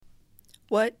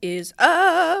What is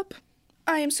up?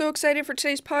 I am so excited for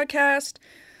today's podcast.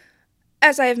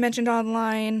 As I have mentioned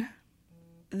online,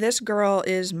 this girl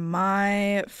is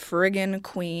my friggin'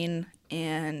 queen,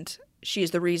 and she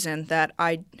is the reason that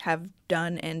I have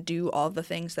done and do all the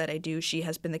things that I do. She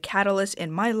has been the catalyst in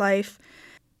my life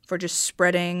for just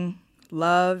spreading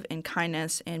love and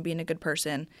kindness and being a good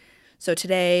person. So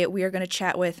today we are going to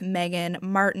chat with Megan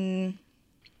Martin.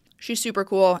 She's super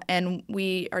cool, and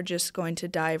we are just going to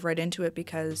dive right into it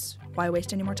because why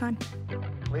waste any more time?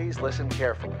 Please listen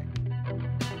carefully.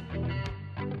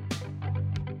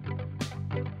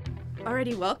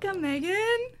 Alrighty, welcome,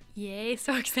 Megan. Yay,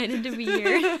 so excited to be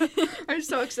here. I'm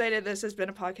so excited. This has been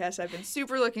a podcast I've been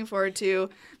super looking forward to.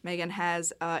 Megan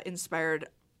has inspired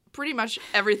pretty much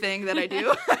everything that I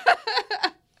do.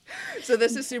 So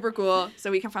this is super cool.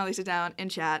 So we can finally sit down and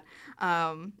chat.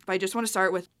 But I just want to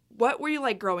start with, what were you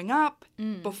like growing up?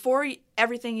 Before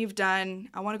everything you've done,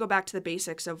 I want to go back to the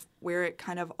basics of where it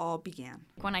kind of all began.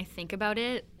 When I think about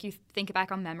it, you think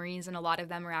back on memories, and a lot of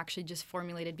them are actually just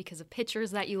formulated because of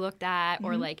pictures that you looked at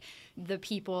or like the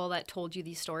people that told you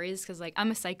these stories. Because like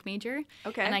I'm a psych major,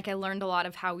 and like I learned a lot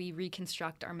of how we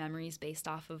reconstruct our memories based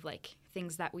off of like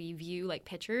things that we view, like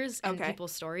pictures and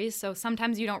people's stories. So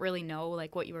sometimes you don't really know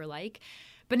like what you were like,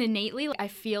 but innately I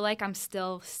feel like I'm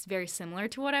still very similar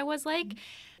to what I was like.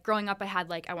 Growing up,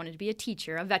 I wanted to be a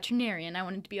teacher, a veterinarian. I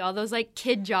wanted to be all those, like,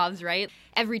 kid jobs, right?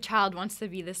 Every child wants to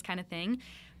be this kind of thing.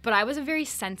 But I was a very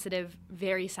sensitive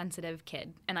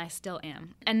kid, and I still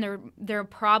am. And there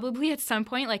probably at some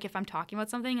point, like, if I'm talking about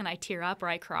something and I tear up or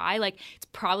I cry, like, it's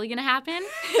probably going to happen.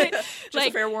 Just like,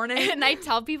 a fair warning. And I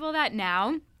tell people that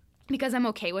now because I'm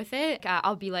okay with it.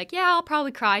 I'll be like, yeah, I'll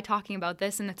probably cry talking about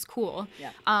this, and it's cool.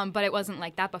 Yeah. But it wasn't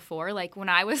like that before. Like, when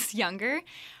I was younger,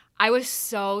 I was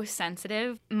so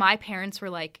sensitive. My parents were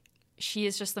like, she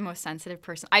is just the most sensitive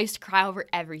person. I used to cry over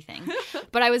everything.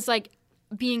 But I was like,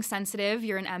 being sensitive,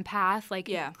 you're an empath.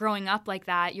 Like, growing up like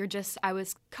that, I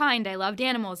was kind. I loved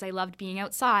animals. I loved being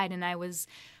outside. And I was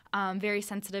very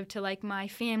sensitive to, like, my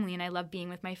family. And I loved being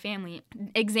with my family.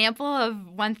 Example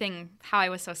of one thing, how I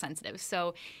was so sensitive.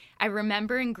 So I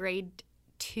remember in grade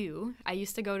 2, I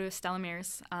used to go to Stella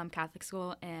Maris Catholic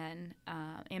school in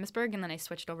Amherstburg, and then I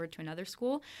switched over to another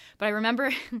school. But I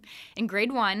remember in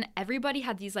grade 1, everybody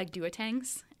had these like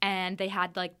duotangs, and they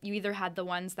had like, you either had the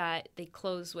ones that they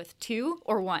close with 2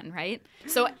 or 1, right?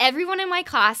 So everyone in my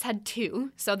class had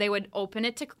 2. So they would open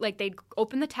it to, like, they'd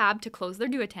open the tab to close their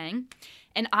duotang.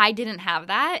 And I didn't have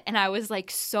that, and I was,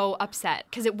 like, so upset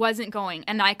because it wasn't going,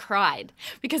 and I cried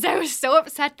because I was so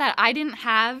upset that I didn't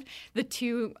have the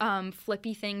 2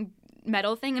 flippy thing,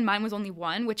 metal thing, and mine was only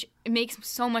 1, which it makes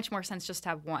so much more sense just to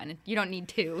have 1. You don't need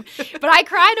 2. But I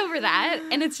cried over that,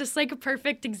 and it's just, like, a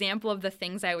perfect example of the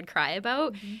things I would cry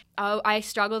about. I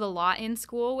struggled a lot in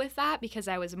school with that because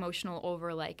I was emotional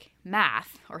over, like,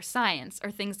 math or science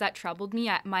or things that troubled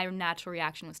me. My natural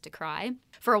reaction was to cry.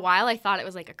 For a while, I thought it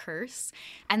was like a curse,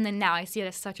 and then now I see it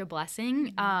as such a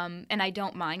blessing, and I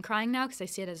don't mind crying now because I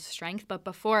see it as a strength, but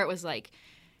before it was like,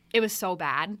 it was so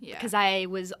bad because I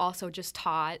was also just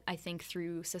taught, I think,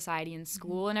 through society and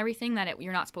school and everything that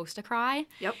you're not supposed to cry.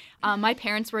 Yep. My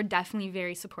parents were definitely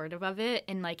very supportive of it,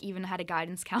 and like even had a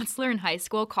guidance counselor in high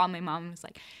school call my mom and was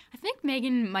like, I think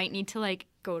Megan might need to like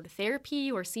go to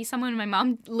therapy or see someone. And my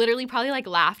mom literally probably like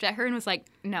laughed at her and was like,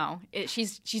 no,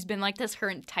 she's been like this her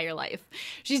entire life.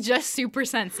 She's just super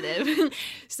sensitive.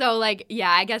 So like,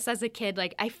 yeah, I guess as a kid,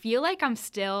 like I feel like I'm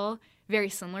still very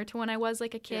similar to when I was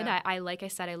like a kid. I like I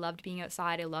said, I loved being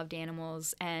outside. I loved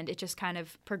animals, and it just kind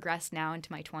of progressed now into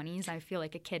my 20s. I feel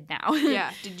like a kid now.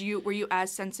 Yeah. Were you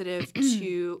as sensitive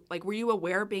to, like, were you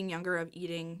aware being younger of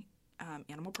eating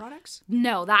animal products?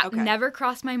 No, that never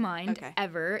crossed my mind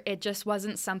ever. It just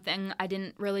wasn't something I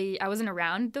wasn't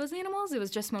around those animals. It was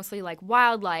just mostly like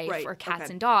wildlife or cats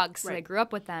and dogs. So I grew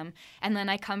up with them. And then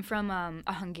I come from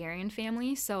a Hungarian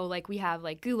family. So like we have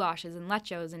like goulashes and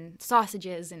lechos and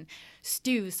sausages and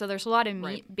stews. So there's a lot of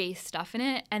meat-based stuff in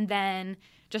it. And then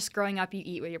just growing up, you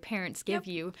eat what your parents give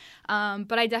you.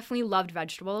 But I definitely loved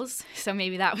vegetables. So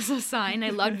maybe that was a sign.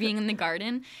 I loved being in the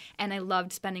garden, and I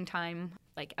loved spending time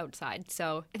like outside.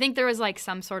 So I think there was like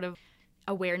some sort of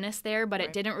awareness there, but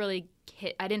it didn't really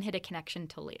I didn't hit a connection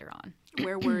till later on.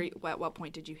 Where were you, at what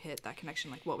point did you hit that connection?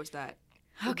 Like, what was that?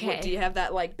 Okay. Do you have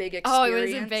that like big experience? Oh, it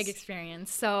was a big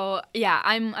experience. So yeah,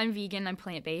 I'm vegan, I'm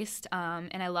plant-based,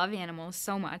 and I love animals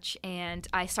so much. And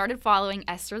I started following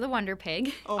Esther the Wonder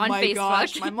Pig on Facebook. Oh my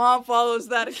gosh, my mom follows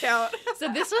that account.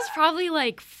 So this was probably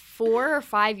like 4 or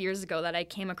 5 years ago that I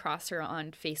came across her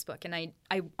on Facebook, and I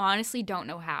honestly don't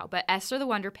know how, but Esther the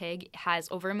Wonder Pig has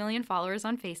over 1 million followers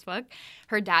on Facebook.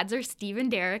 Her dads are Steve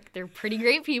and Derek. They're pretty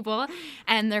great people,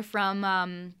 and they're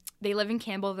from they live in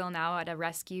Campbellville now at a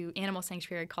rescue animal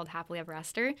sanctuary called Happily Ever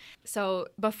Esther. So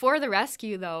before the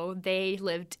rescue, though, they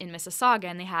lived in Mississauga,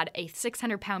 and they had a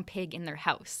 600-pound pig in their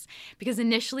house because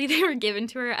initially they were given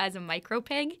to her as a micro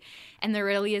pig, and there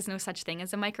really is no such thing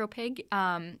as a micro pig.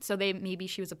 So maybe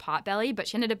she was a potbelly, but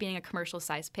she ended up being a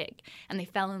commercial-sized pig, and they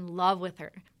fell in love with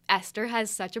her. Esther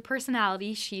has such a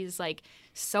personality. She's like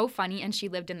so funny, and she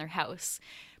lived in their house.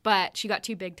 But she got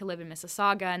too big to live in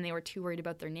Mississauga, and they were too worried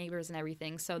about their neighbors and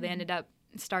everything. So they ended up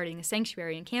starting a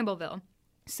sanctuary in Campbellville.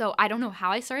 So I don't know how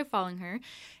I started following her,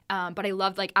 but I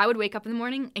loved, like, I would wake up in the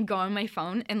morning and go on my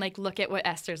phone and, like, look at what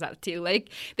Esther's up to. Like,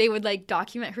 they would, like,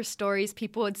 document her stories.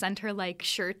 People would send her, like,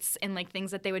 shirts and, like, things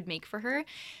that they would make for her.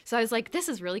 So I was like, this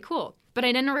is really cool. But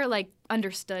I never, like,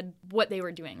 understood what they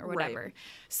were doing or whatever. Right.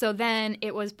 So then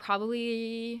it was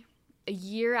probably a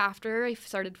year after I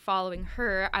started following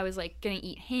her, I was like gonna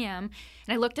eat ham,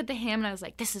 and I looked at the ham and I was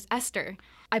like, this is Esther.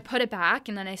 I put it back,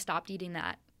 and then I stopped eating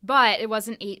that. But it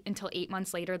wasn't until 8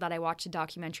 months later that I watched a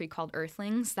documentary called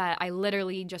Earthlings that I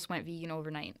literally just went vegan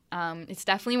overnight. It's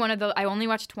definitely one of those, I only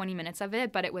watched 20 minutes of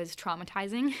it, but it was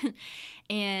traumatizing.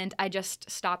 And I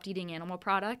just stopped eating animal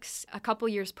products. A couple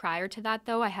years prior to that,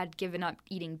 though, I had given up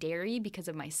eating dairy because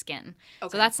of my skin.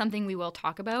 Okay. So that's something we will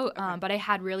talk about. Okay. But I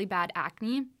had really bad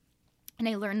acne. And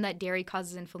I learned that dairy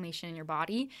causes inflammation in your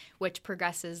body, which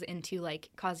progresses into, like,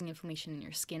 causing inflammation in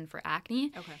your skin for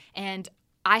acne. Okay. And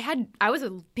I was a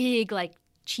big, like,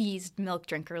 cheese milk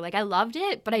drinker. Like, I loved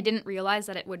it, but I didn't realize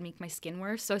that it would make my skin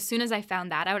worse. So as soon as I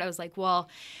found that out, I was like, well,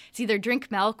 it's either drink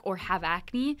milk or have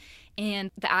acne. And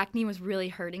the acne was really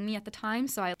hurting me at the time,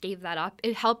 so I gave that up.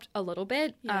 It helped a little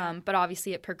bit, but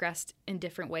obviously it progressed in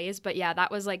different ways. But yeah,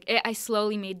 that was like, I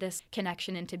slowly made this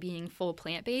connection into being full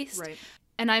plant-based. Right.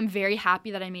 And I'm very happy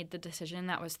that I made the decision.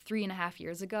 That was 3.5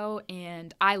 years ago,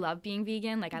 and I love being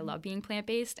vegan. Like, I love being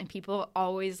plant-based, and people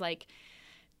always, like,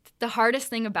 the hardest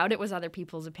thing about it was other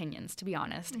people's opinions, to be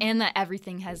honest, and that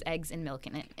everything has eggs and milk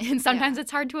in it. And sometimes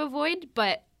it's hard to avoid,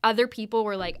 but other people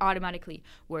were like automatically,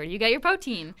 where do you get your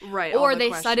protein? Right. Or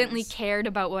they suddenly cared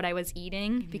about what I was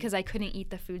eating because I couldn't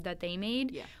eat the food that they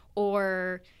made. Yeah.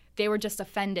 Or they were just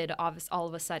offended all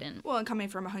of a sudden. Well, and coming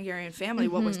from a Hungarian family,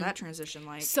 what was that transition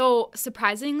like? So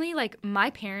surprisingly, like, my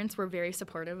parents were very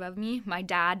supportive of me. My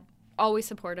dad, always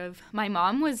supportive. My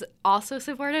mom was also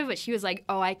supportive, but she was like,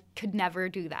 oh, I could never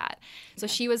do that. So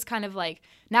she was kind of like,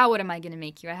 now what am I going to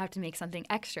make you? I have to make something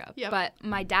extra. Yep. But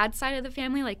my dad's side of the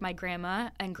family, like my grandma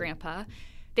and grandpa,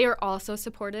 they were also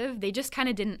supportive. They just kind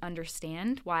of didn't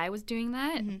understand why I was doing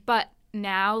that. But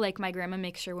now, like, my grandma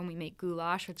makes sure when we make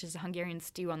goulash, which is a Hungarian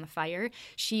stew on the fire,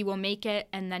 she will make it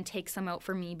and then take some out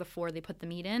for me before they put the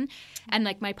meat in. And,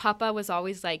 like, my papa was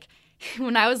always like,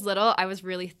 when I was little, I was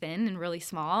really thin and really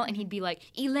small, and he'd be like,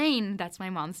 Elaine, that's my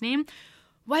mom's name,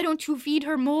 why don't you feed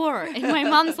her more? And my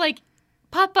mom's like,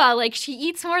 Papa, like, she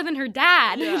eats more than her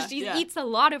dad. She eats a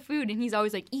lot of food, and he's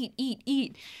always like, eat, eat,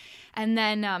 eat. And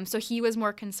then, so he was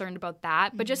more concerned about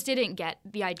that, but just didn't get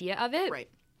the idea of it. Right.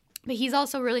 But he's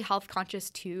also really health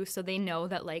conscious too, so they know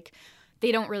that, like,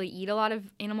 they don't really eat a lot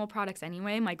of animal products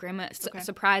anyway. My grandma,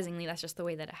 surprisingly, that's just the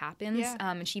way that it happens. Yeah.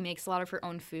 And she makes a lot of her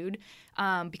own food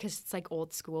because it's, like,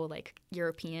 old school, like,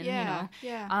 European, you know?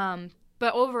 Yeah.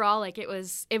 But overall, like, it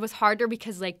was harder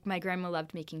because, like, my grandma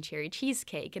loved making cherry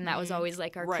cheesecake, and that was always,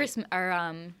 like, our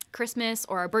Christmas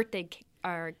or our birthday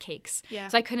our cakes. Yeah.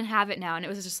 So I couldn't have it now, and it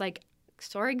was just like,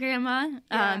 sorry, Grandma.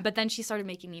 But then she started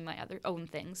making me my own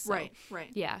things. So. Right.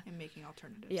 Yeah. And making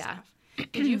alternative stuff.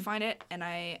 Did you find it? And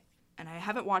I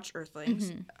haven't watched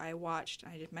Earthlings. I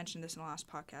did mention this in the last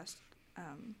podcast.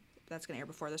 That's going to air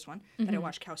before this one. That I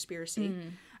watched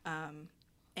Cowspiracy.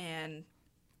 And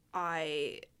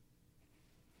I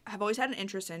have always had an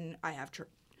interest in,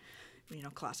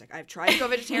 classic. I've tried to go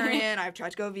vegetarian. I've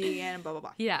tried to go vegan, blah, blah,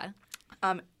 blah. Yeah.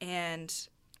 And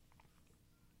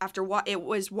after it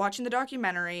was watching the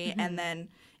documentary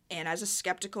and as a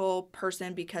skeptical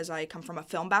person, because I come from a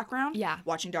film background,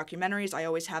 watching documentaries, I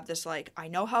always have this, like, I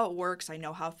know how it works. I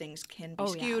know how things can be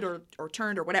skewed or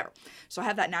turned or whatever. So I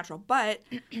have that natural. But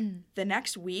the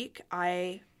next week,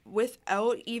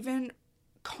 without even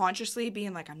consciously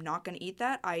being like, I'm not going to eat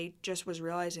that, I just was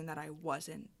realizing that I was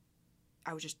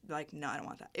just like, no, I don't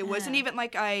want that. It wasn't even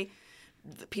like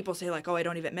people say, like, oh, I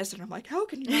don't even miss it. And I'm like, how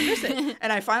can you not miss it?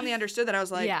 And I finally understood that. I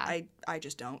was like, I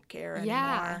just don't care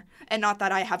anymore. And not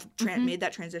that I have made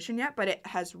that transition yet, but it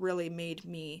has really made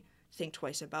me think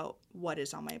twice about what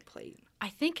is on my plate. I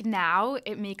think now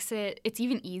it's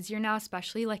even easier now,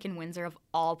 especially like in Windsor of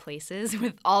all places,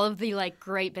 with all of the like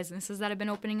great businesses that have been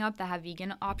opening up that have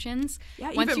vegan options.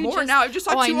 Yeah, even more now. I've just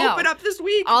saw two open up this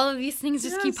week. All of these things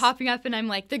just keep popping up, and I'm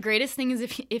like, the greatest thing is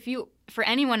if you, for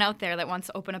anyone out there that wants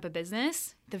to open up a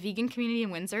business, the vegan community in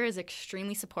Windsor is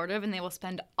extremely supportive, and they will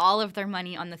spend all of their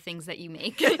money on the things that you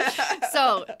make.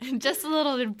 So just a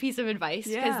little piece of advice,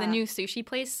 because the new sushi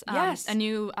place, a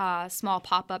new small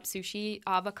pop-up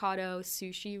avocado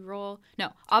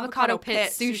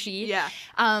pit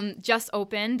sushi, just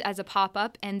opened as a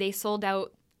pop-up, and they sold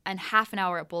out in half an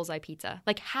hour at Bullseye Pizza.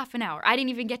 Like half an hour. I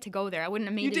didn't even get to go there. I wouldn't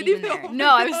have made it even there.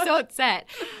 No, I was so upset.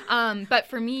 But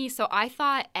for me, so I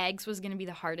thought eggs was going to be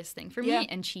the hardest thing for me,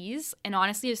 and cheese. And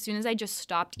honestly, as soon as I just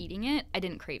stopped eating it, I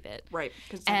didn't crave it. Right.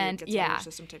 Because it gets out of your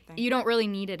system type thing. You don't really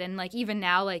need it. And like even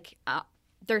now, like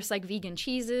there's like vegan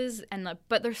cheeses,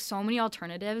 but there's so many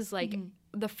alternatives. Like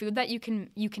the food that you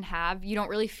can have, you don't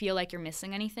really feel like you're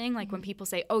missing anything. Like when people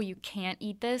say, oh, you can't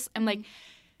eat this, I'm like,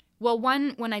 well,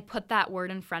 when I put that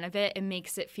word in front of it, it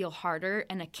makes it feel harder,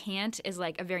 and a can't is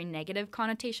like a very negative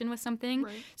connotation with something.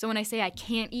 Right. So when I say I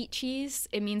can't eat cheese,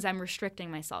 it means I'm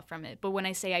restricting myself from it. But when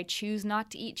I say I choose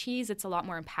not to eat cheese, it's a lot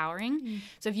more empowering.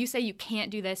 So if you say you can't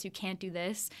do this, you're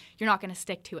not going to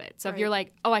stick to it. So if you're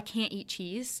like, oh, I can't eat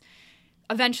cheese,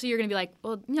 eventually you're going to be like,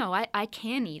 well, no, I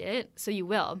can eat it, so you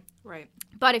will. Right.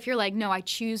 But if you're like, no, I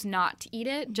choose not to eat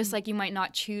it, just like you might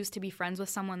not choose to be friends with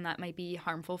someone that might be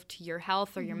harmful to your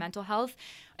health or your mental health,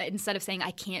 instead of saying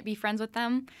I can't be friends with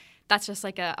them, that's just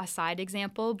like a side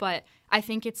example. But I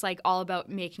think it's like all about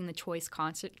making the choice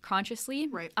consciously.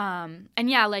 Right. And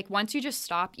yeah, like once you just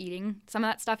stop eating some of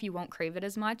that stuff, you won't crave it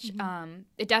as much.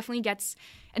 It definitely gets,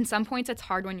 in some points it's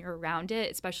hard when you're around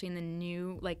it, especially in the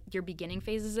new, like your beginning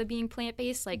phases of being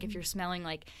plant-based. Like if you're smelling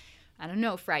like, I don't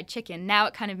know, fried chicken. Now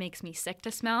it kind of makes me sick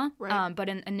to smell. Right. But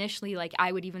initially, like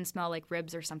I would even smell like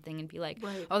ribs or something and be like,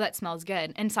 oh, that smells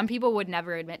good. And some people would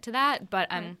never admit to that, but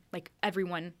like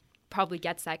everyone probably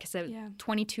gets that because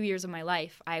 22 years of my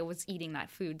life, I was eating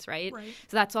that foods, right?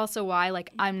 So that's also why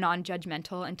like I'm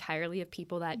non-judgmental entirely of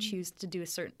people that choose to do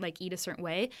eat a certain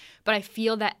way. But I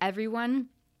feel that everyone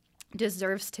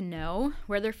deserves to know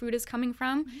where their food is coming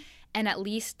from and at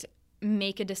least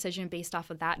make a decision based off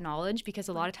of that knowledge, because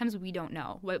a lot of times we don't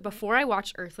know. Before I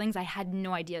watched Earthlings, I had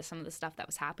no idea some of the stuff that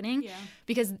was happening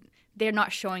because they're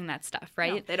not showing that stuff,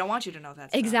 right? No, they don't want you to know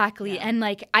that stuff. Exactly. And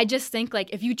like I just think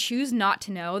like if you choose not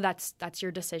to know, that's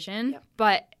your decision.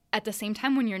 But at the same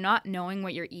time, when you're not knowing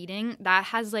what you're eating, that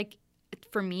has like,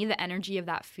 for me, the energy of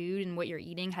that food and what you're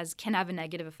eating can have a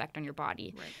negative effect on your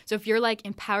body. Right. So if you're like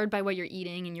empowered by what you're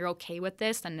eating and you're okay with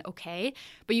this, then okay,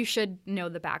 but you should know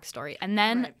the backstory. And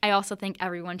then I also think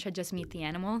everyone should just meet the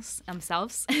animals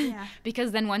themselves,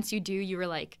 because then once you do, you were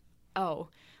like, oh,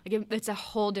 like it's a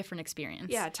whole different experience.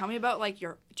 Yeah, tell me about like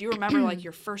do you remember like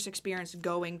your first experience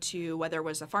going to, whether it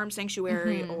was a farm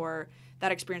sanctuary or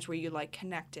that experience where you like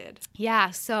connected? Yeah,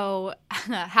 so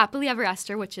Happily Ever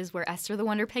Esther, which is where Esther the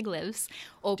Wonder Pig lives,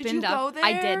 opened did you up. Go there?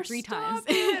 I did 3 times.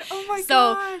 Oh my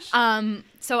gosh.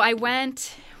 So I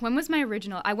went. When was my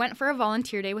original? I went for a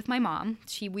volunteer day with my mom.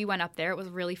 We went up there. It was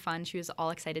really fun. She was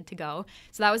all excited to go.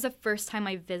 So that was the first time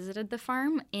I visited the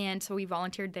farm, and so we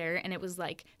volunteered there. And it was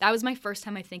like that was my first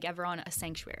time I think ever on a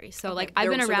sanctuary. So like I've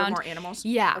been around more animals.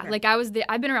 Yeah, like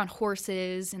I've been around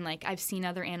horses and like I've seen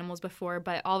other animals before,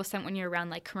 but all of a sudden when you're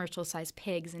around like commercial sized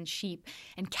pigs and sheep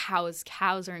and cows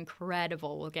are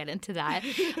incredible. We'll get into that.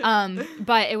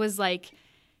 But it was like,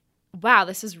 wow,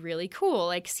 this is really cool,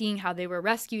 like seeing how they were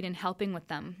rescued and helping with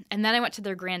them. And then I went to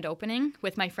their grand opening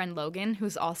with my friend Logan,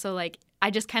 who's also like, I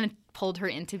just kind of pulled her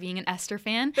into being an Esther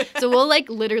fan. So we'll like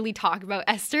literally talk about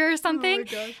Esther or something. Oh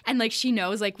my gosh. And like she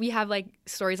knows, like we have like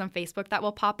stories on Facebook that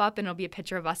will pop up and it'll be a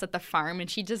picture of us at the farm, and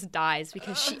she just dies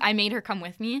because I made her come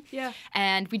with me. Yeah.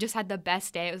 And we just had the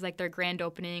best day. It was like their grand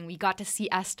opening. We got to see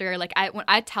Esther. Like when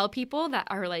I tell people that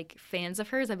are like fans of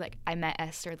hers, I'm like, I met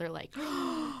Esther. They're like,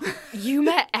 you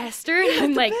met Esther? And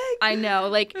I'm like, I know.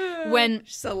 Like when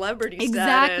celebrity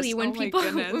exactly status.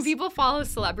 When people follow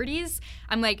celebrities,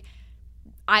 I'm like,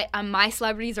 my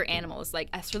celebrities are animals, like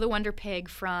Esther the Wonder Pig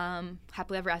from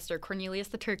Happily Ever Esther, Cornelius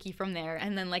the turkey from there,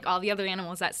 and then like all the other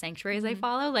animals at sanctuaries I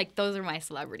follow, like those are my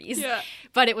celebrities. Yeah.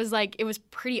 But it was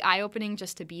pretty eye-opening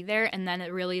just to be there, and then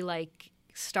it really like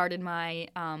started my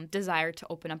desire to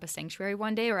open up a sanctuary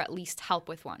one day, or at least help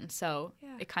with one. So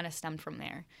it kind of stemmed from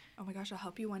there. Oh my gosh, I'll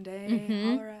help you one day.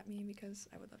 Holler at me because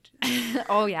I would love to do that.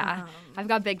 Oh yeah, I've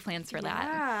got big plans for that.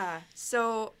 Yeah.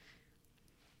 So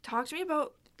talk to me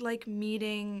about like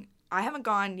meeting. I haven't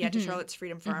gone yet to Charlotte's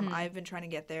Freedom Farm. I've been trying to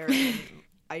get there, and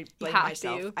I blame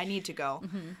myself. I need to go.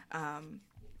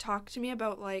 talk to me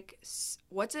about, like,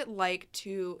 what's it like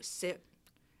to sit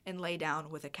and lay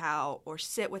down with a cow or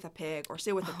sit with a pig or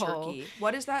sit with a turkey?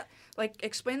 What is that? Like,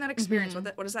 explain that experience.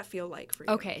 What does that feel like for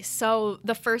you? Okay, so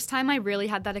the first time I really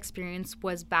had that experience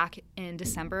was back in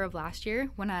December of last year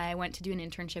when I went to do an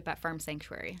internship at Farm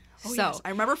Sanctuary. Oh, yes. I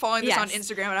remember following this on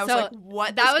Instagram, and I was like,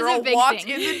 what? That this was girl a big walked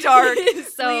thing. in the dark.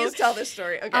 Please tell this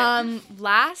story. Okay.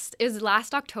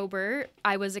 Last October,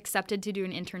 I was accepted to do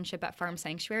an internship at Farm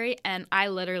Sanctuary, and I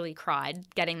literally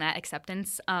cried getting that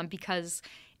acceptance because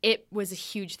it was a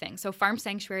huge thing. So Farm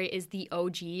Sanctuary is the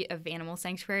OG of animal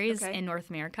sanctuaries in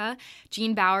North America.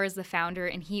 Gene Bauer is the founder,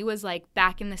 and he was like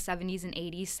back in the 70s and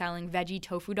 80s selling veggie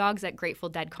tofu dogs at Grateful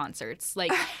Dead concerts.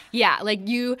 Like, yeah, like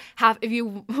if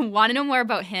you want to know more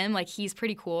about him, like he's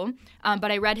pretty cool.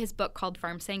 But I read his book called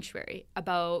Farm Sanctuary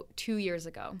about 2 years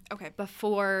ago. Okay.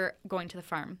 Before going to the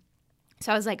farm.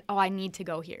 So I was like, oh, I need to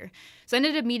go here. So I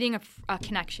ended up meeting a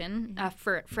connection, a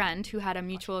friend who had a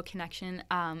mutual connection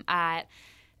at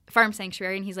Farm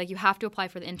Sanctuary, and he's like, you have to apply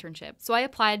for the internship. So I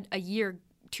applied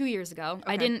 2 years ago.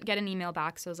 I didn't get an email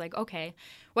back, so I was like, okay,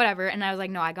 whatever. And I was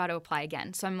like, no, I got to apply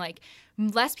again. So I'm like,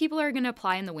 less people are going to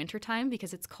apply in the wintertime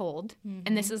because it's cold,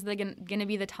 and this is going to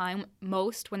be the time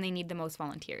most when they need the most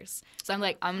volunteers. So I'm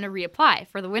like, I'm going to reapply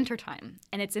for the wintertime,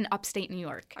 and it's in upstate New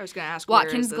York. I was going to ask,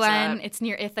 Watkins where is this Glen. at? It's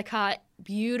near Ithaca.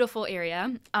 Beautiful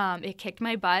area. It kicked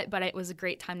my butt, but it was a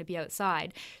great time to be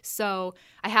outside. So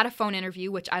I had a phone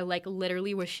interview, which I like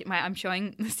literally was. I'm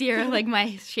showing Sierra like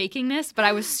my shakingness, but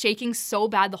I was shaking so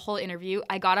bad the whole interview.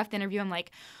 I got off the interview. I'm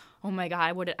like, oh my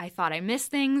God, I thought I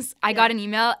missed things. I got an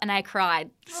email and I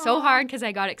cried so hard because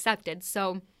I got accepted.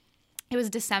 So it was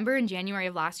December and January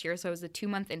of last year, so it was a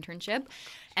 2-month internship,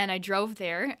 and I drove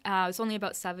there. It was only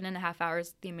about 7.5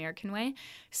 hours the American way.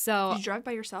 So Did you drive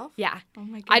by yourself? Yeah. Oh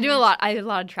my goodness. I did a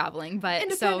lot of traveling, but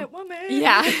Independent woman.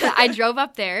 Yeah, I drove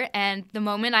up there, and the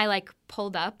moment I like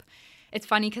pulled up, it's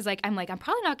funny because I'm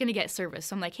probably not going to get service.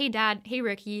 So I'm like, hey, Dad, hey,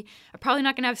 Ricky, I'm probably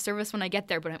not going to have service when I get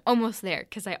there, but I'm almost there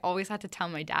because I always have to tell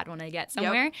my dad when I get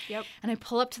somewhere. Yep. And I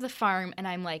pull up to the farm, and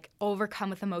I'm like overcome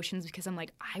with emotions because I'm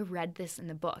like, I read this in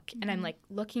the book. And I'm like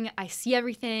I see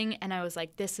everything, and I was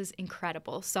like, this is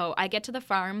incredible. So I get to the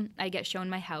farm. I get shown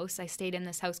my house. I stayed in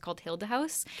this house called Hilda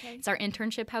House. Okay. It's our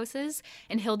internship houses.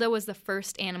 And Hilda was the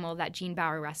first animal that Gene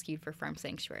Bauer rescued for Farm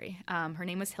Sanctuary. Her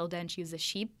name was Hilda, and she was a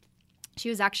sheep. She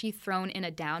was actually thrown in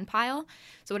a down pile.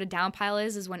 So what a down pile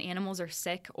is when animals are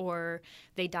sick or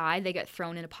they die, they get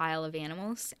thrown in a pile of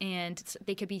animals. And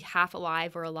they could be half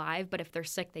alive or alive, but if they're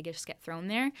sick, they just get thrown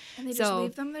there. And they just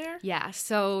leave them there? Yeah.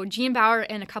 So Gene Bauer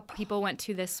and a couple people went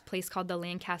to this place called the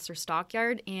Lancaster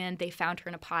Stockyard, and they found her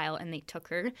in a pile, and they took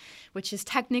her, which is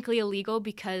technically illegal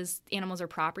because animals are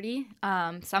property.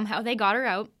 Somehow they got her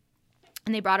out,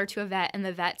 and they brought her to a vet, and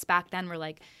the vets back then were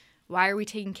like, why are we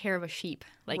taking care of a sheep?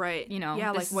 Like, right. You know.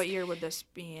 Yeah, like what year would this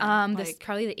be in? This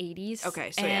probably the 80s.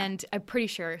 Okay, so and I'm pretty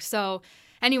sure. So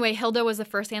anyway, Hilda was the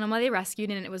first animal they rescued,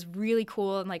 and it was really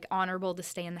cool and like honorable to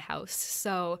stay in the house.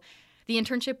 So the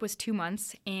internship was 2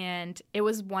 months, and it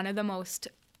was one of the most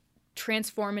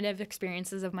transformative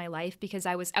experiences of my life because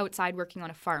I was outside working on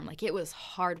a farm. Like, it was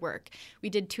hard work. We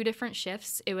did 2 different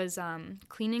shifts. It was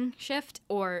cleaning shift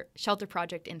or shelter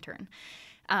project intern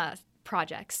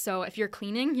projects. So if you're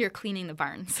cleaning the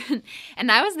barns.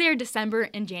 And I was there December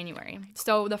and January.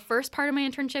 So the first part of my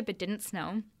internship, it didn't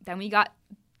snow. Then we got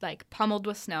like pummeled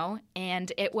with snow,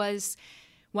 and it was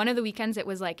one of the weekends it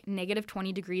was like negative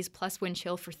 20 degrees plus wind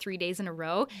chill for 3 days in a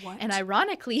row. What? And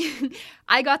ironically,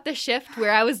 I got the shift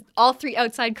where I was all 3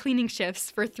 outside cleaning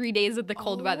shifts for 3 days of the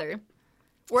cold weather.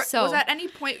 Was at any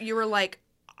point you were like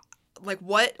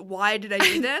what? Why did I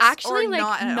do this? Actually, or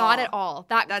like not at all.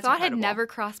 That That's thought incredible. had never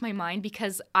crossed my mind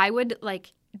because I would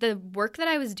like the work that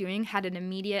I was doing had an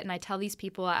immediate, and I tell these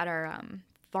people at our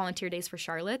volunteer days for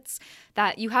Charlotte's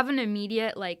that you have an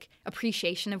immediate like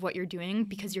appreciation of what you're doing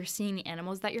because you're seeing the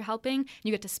animals that you're helping. And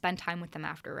you get to spend time with them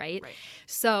after, right?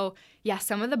 So yeah,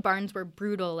 some of the barns were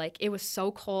brutal. Like, it was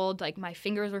so cold. Like, my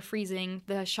fingers were freezing.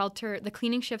 The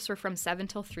cleaning shifts were from 7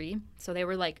 till 3. So they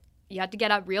were like, you had to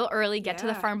get up real early, get to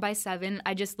the farm by 7.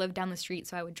 I just lived down the street,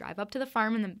 so I would drive up to the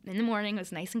farm in the morning. It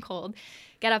was nice and cold.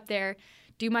 Get up there,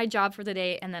 do my job for the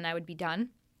day, and then I would be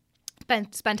done.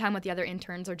 Spend time with the other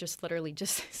interns or just literally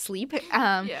just sleep.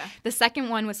 The second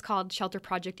one was called Shelter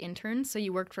Project Intern. So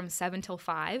you worked from 7 till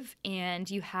 5,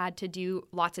 and you had to do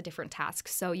lots of different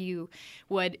tasks. So you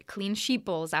would clean sheep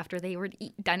bowls after they were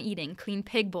done eating, clean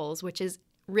pig bowls, which is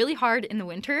really hard in the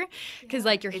winter because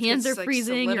like your hands are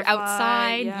freezing, you're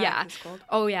outside. Yeah.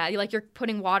 Oh yeah, you're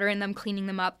putting water in them, cleaning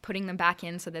them up, putting them back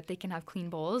in so that they can have clean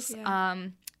bowls.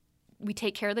 we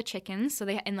take care of the chickens. So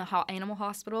in the animal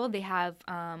hospital, they have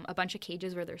a bunch of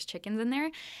cages where there's chickens in there.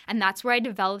 And that's where I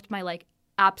developed my like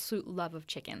absolute love of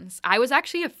chickens. I was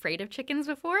actually afraid of chickens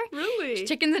before. Really?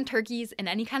 Chickens and turkeys and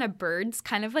any kind of birds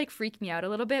kind of like freak me out a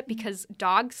little bit because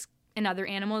dogs and other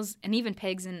animals and even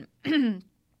pigs and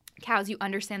cows, you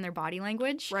understand their body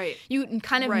language. Right. You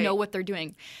kind of know what they're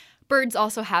doing. Birds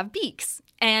also have beaks.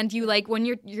 And you like when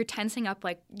you're tensing up,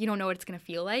 like you don't know what it's gonna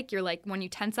feel like. You're like when you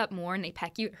tense up more and they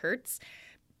peck you, it hurts.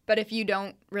 But if you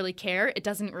don't really care, it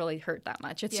doesn't really hurt that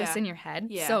much. It's just in your head.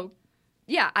 Yeah. So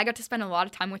yeah, I got to spend a lot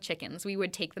of time with chickens. We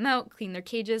would take them out, clean their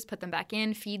cages, put them back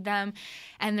in, feed them.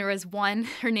 And there was one,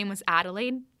 her name was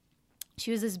Adelaide.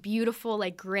 She was this beautiful,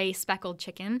 like, gray speckled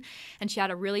chicken. And she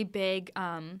had a really big,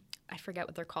 I forget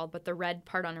what they're called, but the red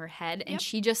part on her head. And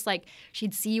she just, like,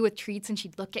 she'd see you with treats and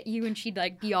she'd look at you and she'd,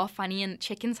 like, be all funny. And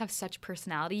chickens have such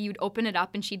personality. You'd open it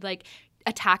up and she'd, like,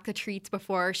 attack the treats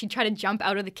before. She'd try to jump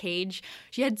out of the cage.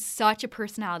 She had such a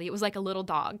personality. It was like a little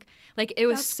dog. Like, it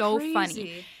was That's funny.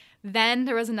 crazy. Then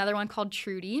there was another one called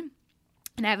Trudy.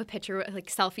 And I have a picture, like,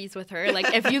 selfies with her.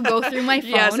 Like, if you go through my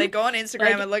phone. Yes, like, go on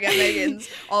Instagram and look at Megan's,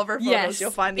 all of her photos. You'll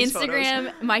find these Instagram,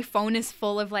 photos. my phone is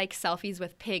full of, like, selfies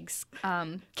with pigs,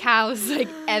 cows, like,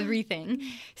 everything.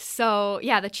 So,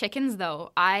 yeah, the chickens,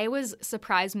 though, I was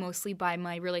surprised mostly by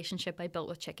my relationship I built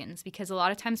with chickens. Because a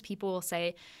lot of times people will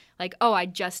say, like, oh, I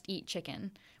just eat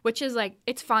chicken. Which is, like,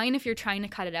 it's fine if you're trying to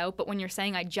cut it out. But when you're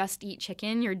saying I just eat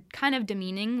chicken, you're kind of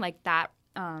demeaning, like, that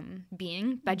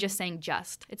being by just saying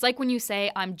just. It's like when you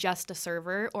say I'm just a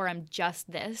server or I'm just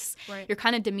this. Right. You're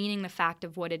kind of demeaning the fact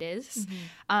of what it is.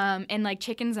 And like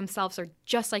chickens themselves are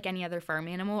just like any other farm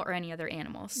animal or any other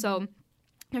animal. So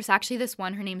there's actually this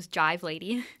one, her name's Jive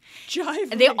Lady.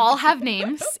 Jive. They all have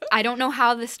names. I don't know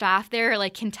how the staff there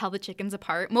like can tell the chickens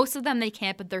apart. Most of them they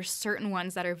can't, but there's certain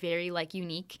ones that are very like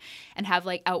unique and have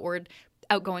like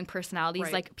outgoing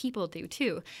personalities like people do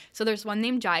too. So there's one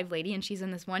named Jive Lady and she's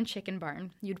in this one chicken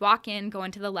barn. You'd walk in, go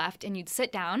into the left, and you'd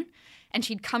sit down and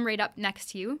she'd come right up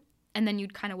next to you and then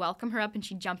you'd kind of welcome her up and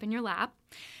she'd jump in your lap.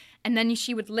 And then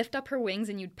she would lift up her wings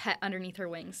and you'd pet underneath her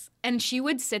wings. And she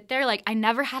would sit there. Like, I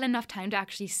never had enough time to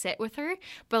actually sit with her,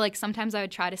 but like sometimes I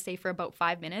would try to stay for about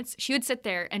 5 minutes. She would sit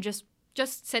there and just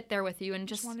sit there with you and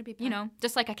just want to be pet. you know,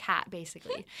 just like a cat,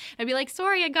 basically. I'd be like,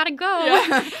 sorry, I gotta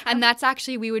go. And that's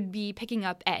actually, we would be picking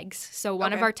up eggs. So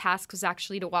one of our tasks was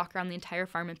actually to walk around the entire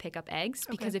farm and pick up eggs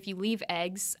because if you leave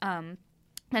eggs,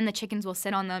 then the chickens will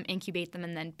sit on them, incubate them,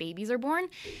 and then babies are born.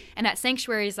 And at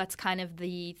sanctuaries, that's kind of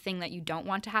the thing that you don't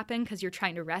want to happen because you're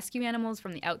trying to rescue animals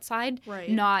from the outside,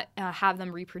 not have them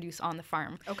reproduce on the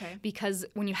farm. Okay. Because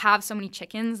when you have so many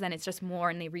chickens, then it's just more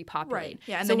and they repopulate. Right.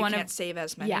 Yeah, and so then you can't save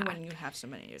as many when you have so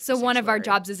many. So one of our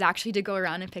jobs is actually to go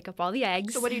around and pick up all the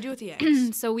eggs. So what do you do with the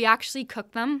eggs? So we actually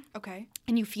cook them. Okay.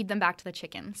 And you feed them back to the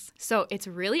chickens. So it's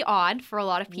really odd for a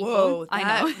lot of people. Whoa, I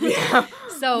know. Yeah.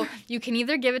 So you can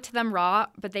either give it to them raw,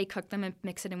 but they cook them and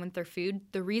mix it in with their food.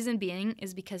 The reason being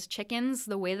is because chickens,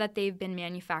 the way that they've been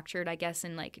manufactured, I guess,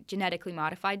 and like genetically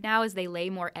modified now, is they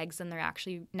lay more eggs than they're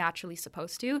actually naturally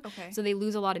supposed to. Okay. So they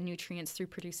lose a lot of nutrients through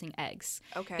producing eggs.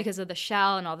 Okay. Because of the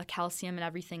shell and all the calcium and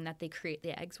everything that they create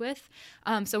the eggs with.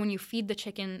 So when you feed the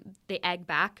chicken the egg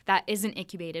back, that isn't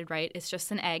incubated, right? It's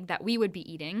just an egg that we would be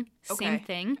eating. Same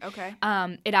thing. Okay.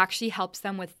 It actually helps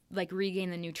them with like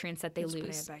regain the nutrients that they Just lose.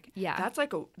 putting it back. Yeah. That's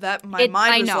like my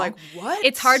mind was like, what?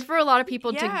 It's hard for a lot of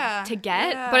people Yeah, to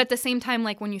get, yeah. but at the same time,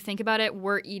 like when you think about it,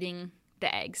 we're eating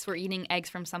the eggs. We're eating eggs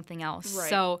from something else. Right.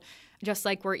 So just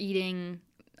like we're eating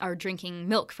or drinking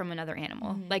milk from another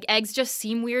animal. Like eggs just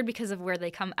seem weird because of where they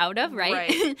come out of,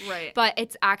 right? Right. But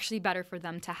it's actually better for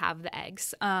them to have the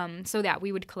eggs. So yeah,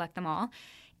 we would collect them all.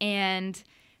 And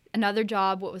another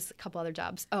job, what was a couple other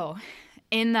jobs? Oh,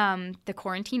 in the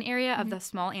quarantine area of the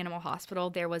small animal hospital,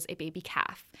 there was a baby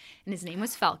calf, and his name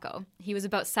was Falco. He was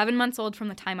about 7 months old from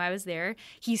the time I was there.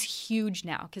 He's huge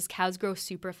now because cows grow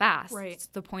super fast. Right. It's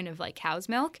the point of like cow's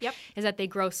milk Yep. is that they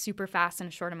grow super fast in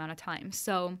a short amount of time.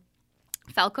 So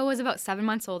Falco was about 7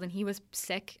 months old, and he was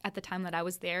sick at the time that I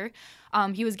was there.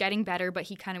 He was getting better, but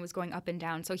he kind of was going up and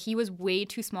down. So he was way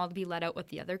too small to be let out with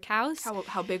the other cows.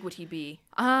 How big would he be?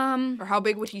 Or how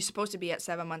big would he supposed to be at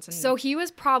 7 months? So he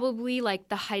was probably like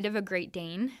the height of a Great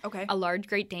Dane. Okay. A large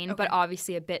Great Dane, but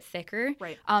obviously a bit thicker.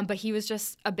 Right. But he was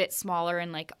just a bit smaller,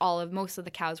 and like most of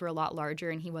the cows were a lot larger,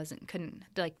 and he couldn't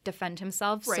like defend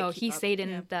himself. Right, so keep he up, stayed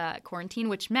in the quarantine,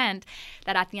 which meant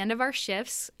that at the end of our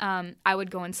shifts, I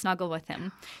would go and snuggle with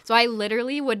him. So I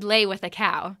literally would lay with a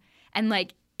cow, and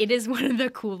like it is one of the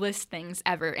coolest things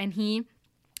ever. And he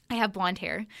I have blonde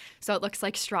hair, so it looks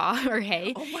like straw or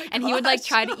hay. Oh my And he would like gosh.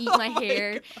 try to eat my Oh my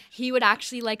hair. God. He would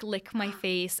actually like lick my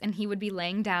face, and he would be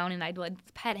laying down, and I'd like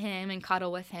pet him and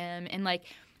cuddle with him, and like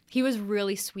he was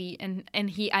really sweet. And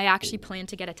I actually planned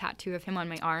to get a tattoo of him on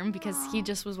my arm because he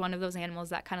just was one of those animals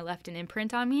that kind of left an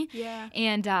imprint on me. Yeah.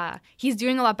 And he's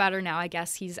doing a lot better now. I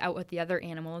guess he's out with the other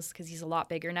animals because he's a lot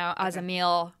bigger now. As a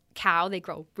male cow, they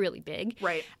grow really big.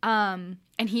 Right. And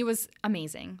he was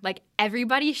amazing. Like,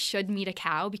 everybody should meet a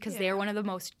cow because they Yeah. are one of the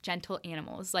most gentle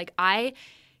animals.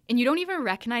 And you don't even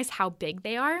recognize how big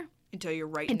they are Until you're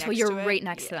right until next you're to it. right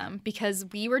next to Yeah. them. Because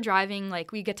we were driving,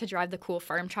 like, we get to drive the cool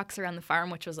farm trucks around the farm,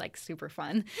 which was like super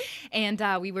fun. And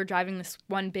we were driving this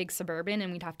one big Suburban,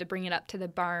 and we'd have to bring it up to the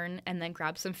barn and then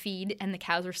grab some feed. And the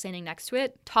cows were standing next to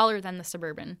it, taller than the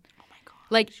Suburban.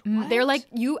 Like, they're What? like,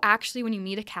 you actually, when you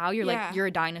meet a cow, you're Yeah. like, you're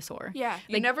a dinosaur. Yeah,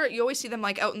 Like- you always see them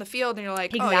like out in the field, and you're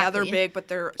like, oh yeah, they're Exactly. big, but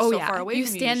they're Oh, so yeah. far away You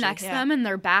from stand usually. next to Yeah. them, and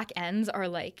their back ends are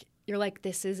like, you're like,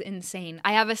 this is insane.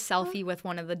 I have a selfie with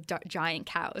one of the giant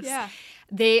cows. Yeah.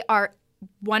 They are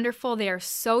wonderful. They are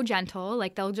so gentle.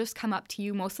 Like, they'll just come up to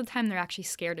you. Most of the time, they're actually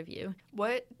scared of you.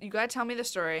 What? You gotta tell me the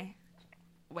story.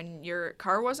 When your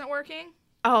car wasn't working,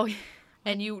 Oh,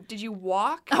 and did you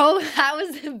walk? oh, that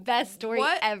was the best story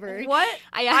What? ever. What?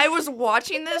 I- I was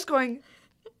watching this going,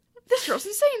 this girl's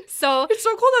insane. So It's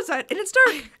so cold outside, and it's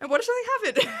dark, and what if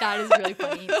something happened? that is really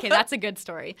funny. Okay, that's a good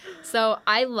story. So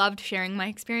I loved sharing my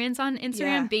experience on Instagram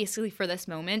Yeah. basically for this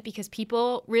moment because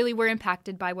people really were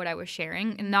impacted by what I was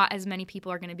sharing, and not as many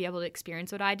people are going to be able to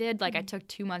experience what I did. Like, I took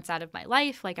 2 months out of my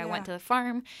life. Like, I went to Yeah. the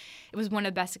farm. It was one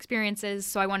of the best experiences,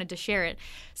 so I wanted to share it.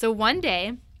 So one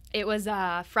day, it was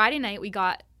Friday night, we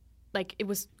got, like, it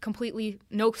was completely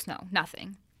no snow,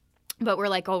 nothing. But we're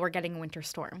like, oh, we're getting a winter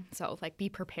storm. So, like, be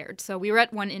prepared. So we were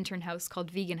at one intern house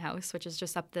called Vegan House, which is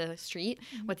just up the street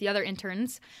with the other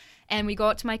interns. And we go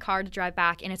out to my car to drive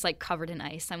back, and it's, like, covered in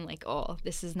ice. I'm like, oh,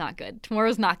 this is not good.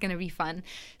 Tomorrow's not going to be fun.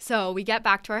 So we get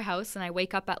back to our house, and I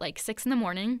wake up at, like, 6 in the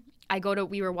morning.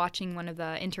 We were watching one of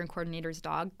the intern coordinator's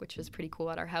dog, which was pretty cool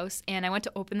at our house. And I went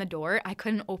to open the door. I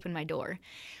couldn't open my door.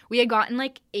 We had gotten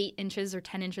like 8 inches or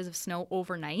 10 inches of snow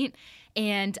overnight.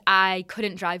 And I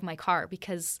couldn't drive my car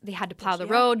because they had to plow the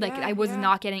road. Like, I was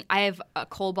not getting, I have a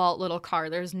Cobalt little car.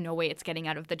 There's no way it's getting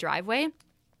out of the driveway.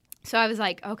 So I was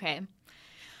like, okay,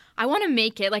 I want to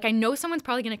make it. Like, I know someone's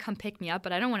probably going to come pick me up,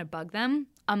 but I don't want to bug them.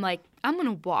 I'm like, I'm going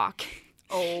to walk.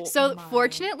 Oh, So my.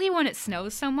 fortunately, when it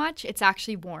snows so much, it's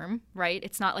actually warm, right?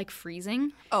 It's not like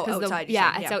freezing. Oh, 'Cause outside, you're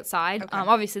yeah, saying, it's yeah. outside. Okay.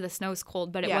 Obviously the snow's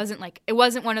cold, but it Yeah.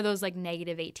 wasn't one of those like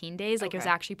negative 18 days. Like, it was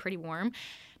Okay. actually pretty warm. And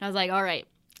I was like, all right,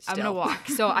 I'm Still. gonna walk.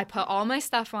 So I put all my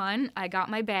stuff on. I got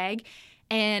my bag,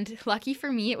 and lucky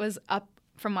for me, it was up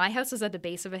from my house was at the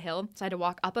base of a hill, so I had to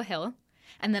walk up a hill.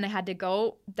 And then I had to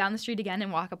go down the street again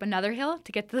and walk up another hill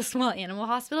to get to the small animal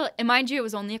hospital. And mind you, it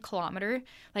was only a kilometer.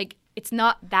 Like, it's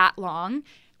not that long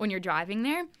when you're driving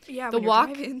there. Yeah, the when walk,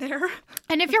 you're driving there.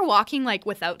 and if you're walking like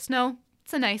without snow,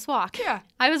 it's a nice walk. Yeah.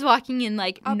 I was walking in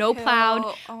like no plowed.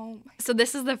 Uphill. Oh my. So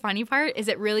this is the funny part, is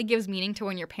it really gives meaning to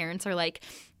when your parents are like,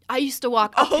 I used to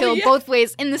walk Oh, uphill yeah. both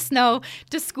ways in the snow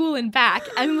to school and back.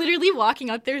 I'm literally walking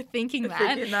out there thinking that.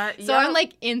 Thinking that, So yeah. I'm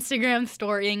like Instagram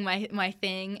storying my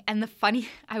thing. And the funny,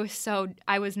 I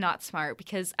was not smart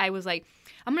because I was like,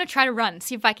 I'm going to try to run,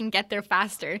 see if I can get there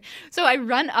faster. So I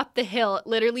run up the hill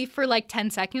literally for like 10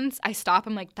 seconds. I stop.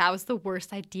 I'm like, that was the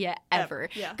worst idea ever.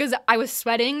 Yeah. Because I was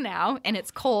sweating now, and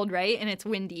it's cold, right? And it's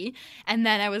windy. And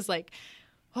then I was like,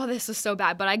 oh, this is so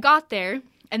bad. But I got there,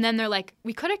 and then they're like,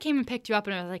 we could have came and picked you up.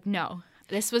 And I was like, no.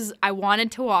 I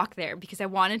wanted to walk there because I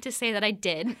wanted to say that I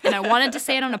did. And I wanted to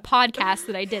say it on a podcast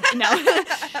that I did.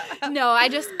 No,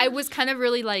 I was kind of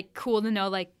really like cool to know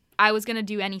like I was going to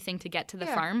do anything to get to the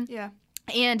farm. Yeah.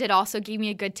 And it also gave me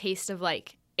a good taste of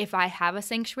like, if I have a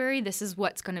sanctuary, this is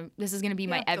gonna be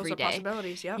my everyday. Those are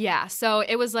possibilities, yep. Yeah, so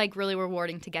it was like really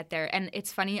rewarding to get there. And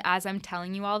it's funny, as I'm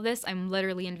telling you all this, I'm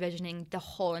literally envisioning the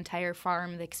whole entire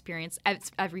farm, the experience, it's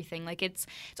everything. Like it's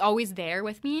always there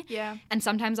with me. Yeah. And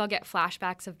sometimes I'll get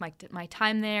flashbacks of my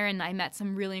time there, and I met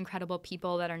some really incredible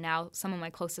people that are now some of my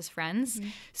closest friends. Mm-hmm.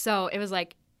 So it was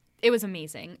like, it was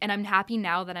amazing. And I'm happy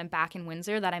now that I'm back in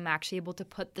Windsor that I'm actually able to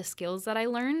put the skills that I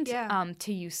learned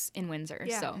to use in Windsor.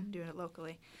 Yeah, So and doing it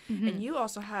locally. And you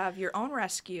also have your own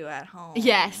rescue at home.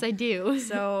 yes, I do.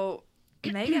 So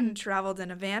Megan traveled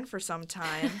in a van for some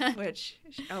time, which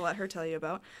I'll let her tell you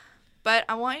about. But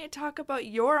I want you to talk about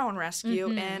your own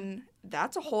rescue, and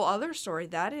that's a whole other story.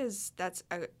 That's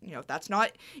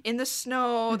not in the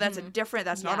snow. That's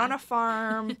that's not Yeah. on a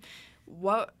farm.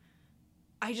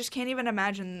 I just can't even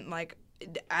imagine, like,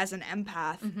 as an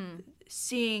empath,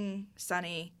 seeing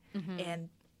Sunny and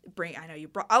I know you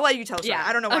brought. I'll let you tell the story. Yeah,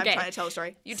 I don't know why okay. I'm trying to tell the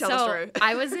story. You tell the story.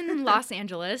 I was in Los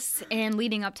Angeles, and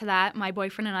leading up to that, my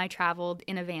boyfriend and I traveled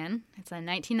in a van. It's a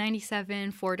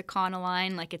 1997 Ford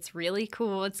Econoline. Like, it's really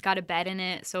cool. It's got a bed in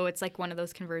it, so it's like one of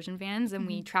those conversion vans. And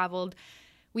we traveled.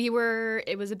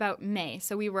 It was about May,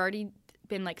 so we were already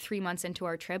been like 3 months into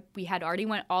our trip. We had already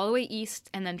went all the way east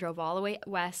and then drove all the way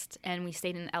west, and we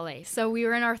stayed in LA. So we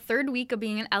were in our 3rd week of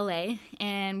being in LA,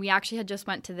 and we actually had just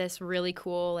went to this really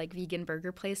cool like vegan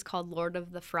burger place called Lord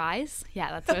of the Fries. Yeah,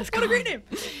 that's what it's called. What a great name.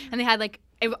 And they had like,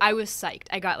 I was psyched.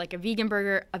 I got like a vegan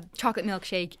burger, a chocolate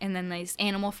milkshake, and then these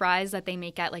animal fries that they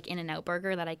make at like In-N-Out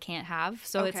Burger that I can't have.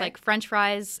 So it's like French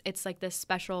fries. It's like this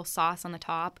special sauce on the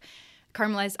top,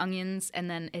 caramelized onions, and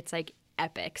then it's like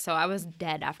epic. So I was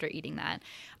dead after eating that.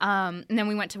 And then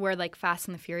we went to where like Fast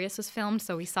and the Furious was filmed,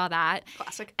 so we saw that.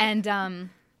 Classic.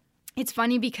 And it's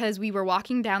funny because we were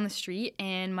walking down the street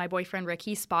and my boyfriend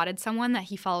Ricky spotted someone that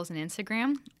he follows on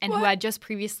Instagram and who had just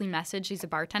previously messaged. He's a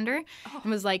bartender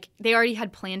and was like, they already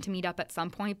had planned to meet up at some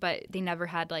point, but they never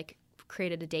had like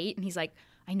created a date. And he's like,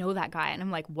 I know that guy. And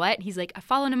I'm like, what? He's like, I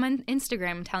followed him on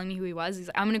Instagram telling me who he was. He's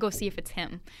like, I'm going to go see if it's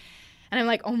him. And I'm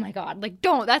like, oh my God, like,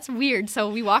 don't, that's weird. So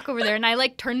we walk over there and I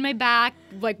like turned my back,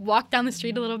 like walked down the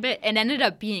street a little bit and ended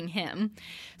up being him.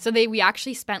 So we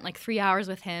actually spent like 3 hours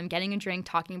with him getting a drink,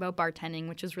 talking about bartending,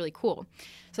 which was really cool.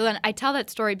 So then I tell that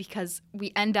story because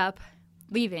we end up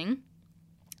leaving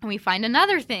and we find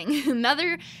another thing,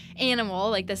 another animal,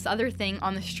 like this other thing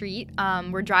on the street.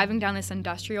 We're driving down this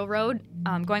industrial road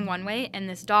going one way and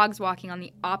this dog's walking on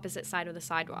the opposite side of the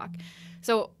sidewalk.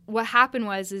 So what happened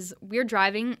was we were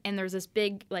driving and there's this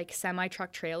big like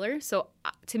semi-truck trailer. So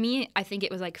to me, I think it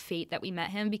was like fate that we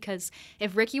met him because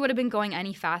if Ricky would have been going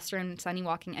any faster and Sunny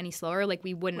walking any slower, like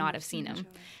we would not have seen him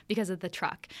because of the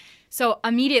truck. So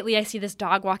immediately I see this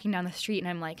dog walking down the street and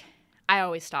I'm like, I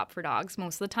always stop for dogs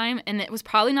most of the time. And it was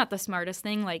probably not the smartest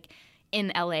thing like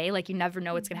in LA, like you never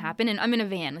know what's going to happen. And I'm in a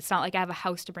van. It's not like I have a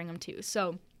house to bring him to.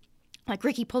 So like,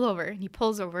 Ricky, pull over. And he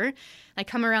pulls over. I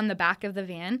come around the back of the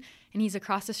van, and he's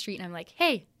across the street, and I'm like,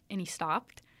 hey. And he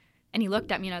stopped, and he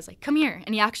looked at me, and I was like, come here.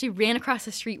 And he actually ran across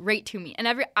the street right to me.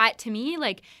 And to me,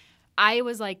 like, I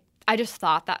was like, I just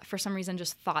thought that, for some reason,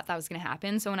 just thought that was going to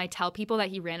happen. So when I tell people that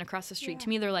he ran across the street to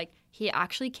me, they're like, he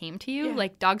actually came to you? Yeah.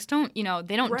 Like, dogs don't, they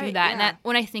don't do that. Yeah. And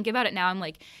when I think about it now, I'm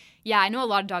like, yeah, I know a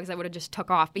lot of dogs that would have just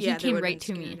took off, but he came right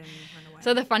to me.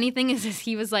 So the funny thing is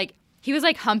he was like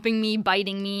humping me,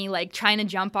 biting me, like trying to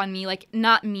jump on me, like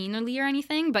not meanly or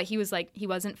anything, but he was like, he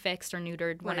wasn't fixed or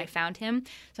neutered when I found him.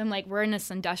 So I'm like, we're in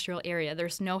this industrial area.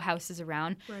 There's no houses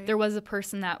around. Right. There was a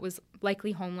person that was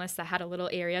likely homeless that had a little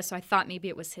area, so I thought maybe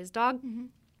it was his dog. Mm-hmm.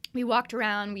 We walked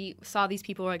around. We saw these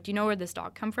people. We're like, do you know where this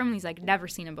dog come from? And he's like, never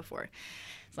seen him before.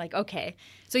 It's like, okay.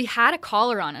 So he had a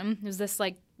collar on him. It was this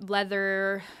like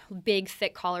leather, big,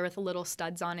 thick collar with little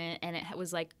studs on it, and it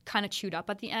was like kind of chewed up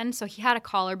at the end. So he had a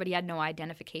collar, but he had no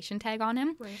identification tag on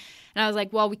him. Right. And I was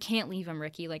like, well, we can't leave him,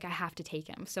 Ricky. Like, I have to take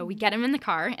him. So we get him in the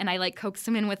car, and I like coaxed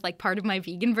him in with like part of my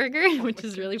vegan burger, which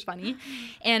is really funny.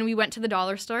 And we went to the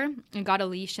dollar store and got a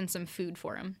leash and some food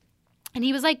for him. And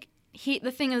he was like,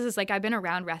 the thing is like I've been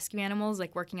around rescue animals,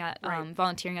 like working at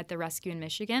volunteering at the rescue in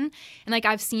Michigan, and like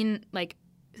I've seen like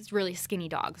really skinny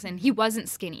dogs, and he wasn't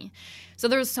skinny. So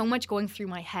there was so much going through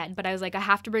my head, but I was like, I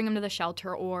have to bring him to the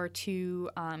shelter or to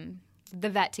the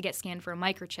vet to get scanned for a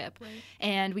microchip. Right.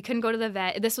 And we couldn't go to the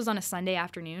vet. This was on a Sunday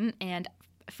afternoon, and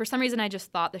for some reason I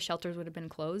just thought the shelters would have been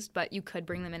closed, but you could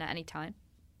bring them in at any time.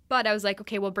 But I was like,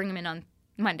 okay, we'll bring them in on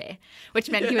Monday, which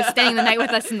meant he was staying the night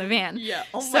with us in the van. Yeah.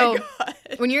 Oh my God.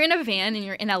 When you're in a van and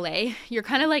you're in LA, you're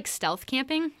kind of like stealth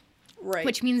camping. Right.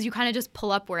 Which means you kind of just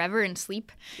pull up wherever and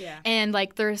sleep. Yeah. And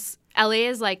like LA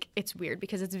is like, it's weird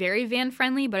because it's very van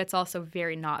friendly, but it's also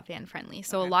very not van friendly.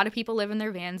 So a lot of people live in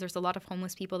their vans. There's a lot of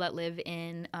homeless people that live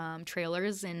in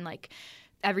trailers and like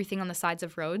everything on the sides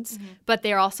of roads, but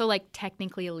they're also like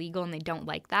technically illegal and they don't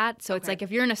like that. So it's like if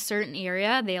you're in a certain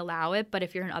area, they allow it, but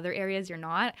if you're in other areas, you're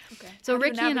not. Okay. So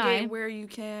Ricky and I, where you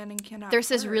can and cannot. There's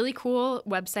this really cool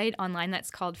website online that's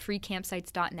called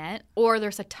freecampsites.net, or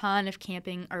there's a ton of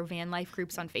camping or van life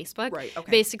groups on Facebook. Right.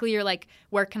 Okay. Basically, you're like,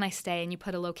 where can I stay? And you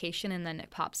put a location and then it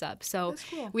pops up. So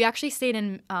we actually stayed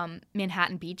in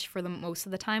Manhattan Beach for the most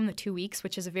of the time, the 2 weeks,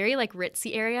 which is a very like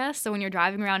ritzy area. So when you're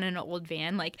driving around in an old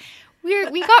van, like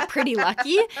we got pretty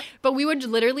lucky, but we would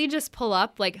literally just pull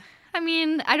up. Like, I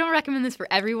mean, I don't recommend this for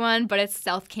everyone, but it's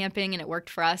stealth camping and it worked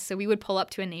for us. So we would pull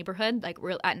up to a neighborhood like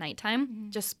at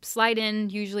nighttime, just slide in,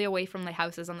 usually away from the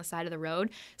houses on the side of the road,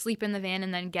 sleep in the van,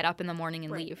 and then get up in the morning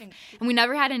and leave. And we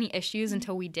never had any issues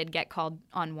until we did get called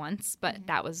on once, but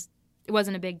that was it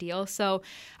wasn't a big deal. So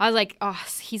I was like, oh,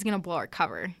 he's going to blow our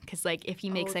cover because, like, if he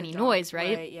makes any noise,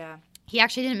 right? Yeah. He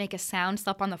actually didn't make a sound,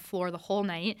 slept on the floor the whole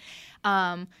night.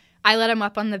 I let him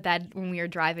up on the bed when we were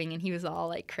driving, and he was all,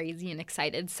 like, crazy and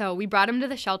excited. So we brought him to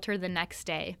the shelter the next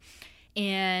day,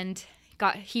 and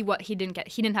he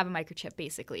didn't have a microchip,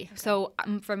 basically. Okay. So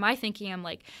for my thinking, I'm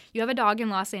like, you have a dog in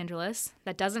Los Angeles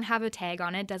that doesn't have a tag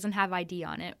on it, doesn't have ID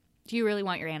on it. Do you really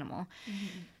want your animal?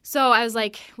 Mm-hmm. So I was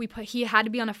like, he had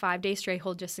to be on a 5-day stray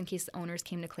hold just in case the owners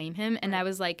came to claim him. And I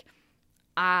was like,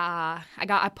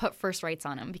 I put first rights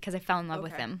on him because I fell in love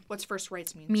with him. What's first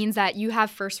rights mean? Means that you have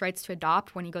first rights to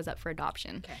adopt when he goes up for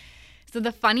adoption. Okay. So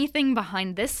the funny thing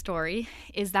behind this story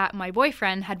is that my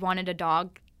boyfriend had wanted a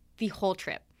dog the whole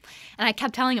trip. And I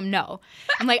kept telling him no.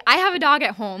 I'm like, I have a dog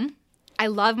at home. I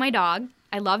love my dog.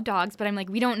 I love dogs, but I'm like,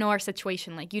 we don't know our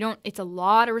situation. Like, it's a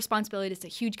lot of responsibility. It's a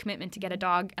huge commitment to get a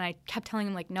dog. And I kept telling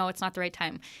him, like, no, it's not the right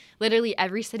time. Literally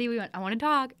every city we went, I want a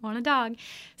dog. I want a dog.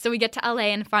 So we get to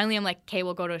LA, and finally I'm like, okay,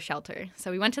 we'll go to a shelter. So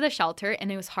we went to the shelter,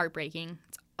 and it was heartbreaking.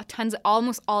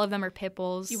 Almost all of them are pit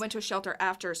bulls. You went to a shelter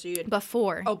after, so you had...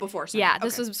 Before. Oh, before Sunny. Yeah,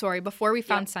 before we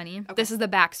found Sunny. Okay. This is the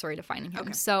backstory to finding him.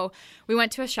 Okay. So we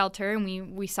went to a shelter,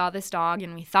 and we saw this dog,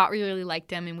 and we thought we really liked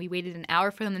him, and we waited an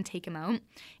hour for them to take him out,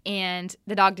 and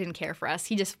the dog didn't care for us.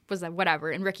 He just was like,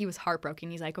 whatever, and Ricky was heartbroken.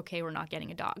 He's like, okay, we're not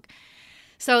getting a dog.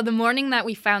 So the morning that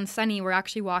we found Sunny, we're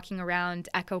actually walking around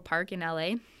Echo Park in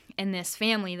LA, and this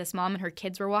mom and her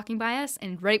kids were walking by us,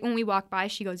 and right when we walked by,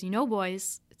 she goes,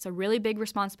 boys, it's a really big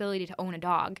responsibility to own a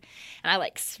dog. And I,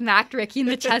 like, smacked Ricky in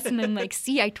the chest, and I'm like,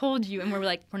 see, I told you. And we're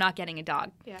like, we're not getting a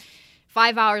dog. Yeah.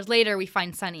 5 hours later, we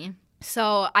find Sunny.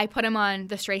 So I put him on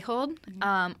the stray hold.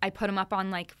 Mm-hmm. I put him up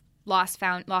on, like, Lost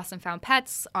and Found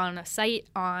Pets on a site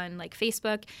on, like,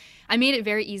 Facebook. I made it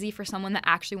very easy for someone that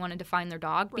actually wanted to find their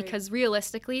dog because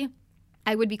realistically,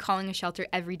 I would be calling a shelter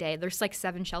every day. There's like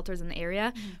 7 shelters in the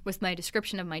area. Mm-hmm. With my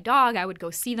description of my dog, I would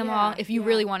go see them all if you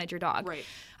really wanted your dog. Right.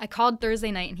 I called Thursday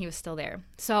night and he was still there.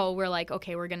 So we're like,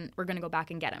 okay, we're gonna go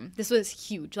back and get him. This was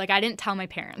huge. Like, I didn't tell my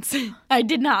parents. I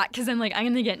did not, because I'm like, I'm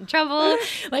gonna get in trouble.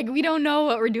 Like, we don't know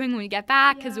what we're doing when we get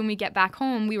back, because when we get back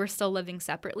home, we were still living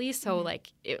separately. So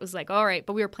like, it was like, all right,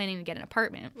 but we were planning to get an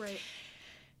apartment. Right.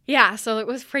 Yeah, so it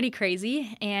was pretty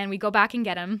crazy. And we go back and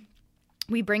get him.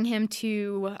 We bring him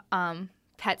to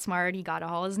PetSmart. He got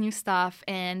all his new stuff,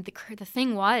 and the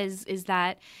thing is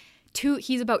that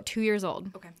he's about 2 years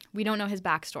old. Okay. We don't know his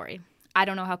backstory. I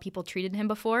don't know how people treated him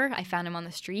before. I found him on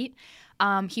the street.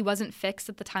 He wasn't fixed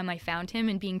at the time I found him,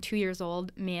 and being 2 years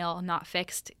old, male, not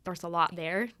fixed, there's a lot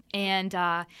there. And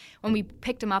when we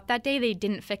picked him up that day, they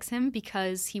didn't fix him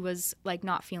because he was, like,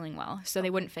 not feeling well, so they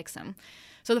wouldn't fix him.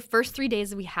 So the first 3 days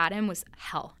that we had him was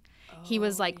hell. He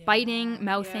was, like, biting,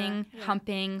 mouthing,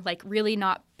 humping, like, really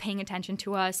not paying attention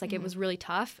to us. Like, it was really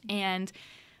tough. And,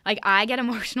 like, I get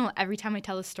emotional every time I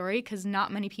tell the story because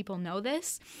not many people know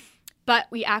this. But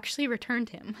we actually returned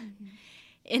him. Mm-hmm.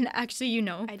 And actually,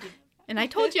 I did. And I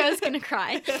told you I was going to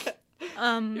cry.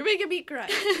 You're making me cry.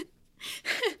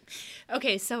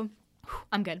 Okay, so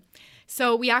I'm good.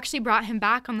 So we actually brought him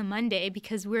back on the Monday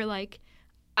because we're like,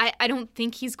 I don't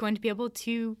think he's going to be able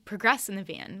to progress in the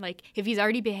van. Like, if he's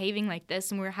already behaving like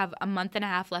this and we have a month and a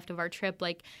half left of our trip,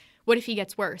 like, what if he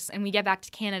gets worse? And we get back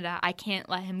to Canada, I can't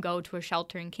let him go to a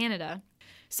shelter in Canada.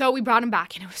 So we brought him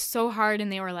back, and it was so hard,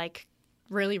 and they were, like,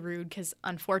 really rude because,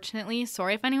 unfortunately,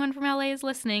 sorry if anyone from LA is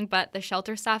listening, but the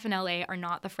shelter staff in LA are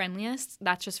not the friendliest.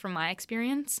 That's just from my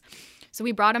experience. So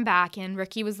we brought him back, and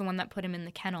Ricky was the one that put him in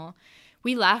the kennel.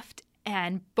 We left,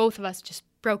 and both of us just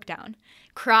broke down,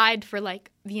 cried for,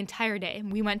 like, the entire day.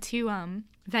 We went to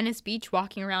Venice Beach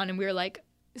walking around, and we were, like,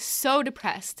 so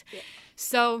depressed. Yeah.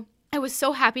 So I was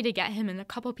so happy to get him, and a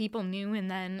couple people knew, and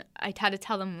then I had to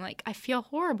tell them, like, I feel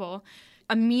horrible.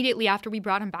 Immediately after we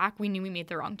brought him back, we knew we made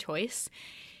the wrong choice.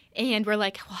 And we're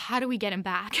like, well, how do we get him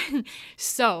back?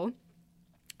 So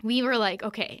we were like,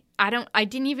 okay, I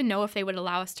didn't even know if they would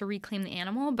allow us to reclaim the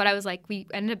animal, but I was like, we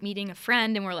ended up meeting a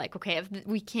friend, and we're like, okay, if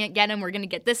we can't get him, we're going to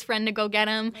get this friend to go get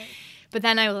him. Right. But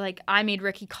then I made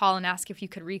Ricky call and ask if you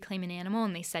could reclaim an animal,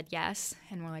 and they said yes.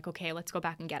 And we're like, okay, let's go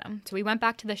back and get him. So we went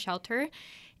back to the shelter,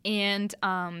 and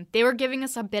they were giving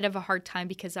us a bit of a hard time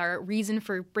because our reason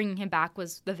for bringing him back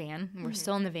was the van. And we're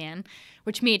still in the van,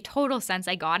 which made total sense.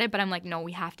 I got it, but I'm like, no,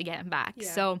 we have to get him back.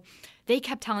 Yeah. So they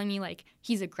kept telling me, like,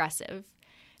 he's aggressive.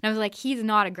 And I was like, he's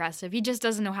not aggressive. He just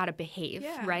doesn't know how to behave,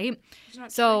 right?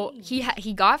 So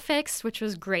he got fixed, which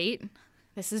was great.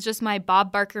 This is just my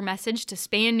Bob Barker message to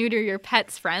spay and neuter your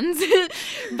pets, friends.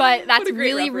 But that's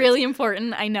really, really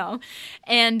important, I know.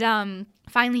 And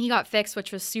finally he got fixed,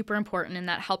 which was super important, and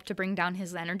that helped to bring down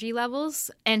his energy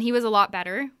levels. And he was a lot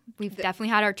better. We've definitely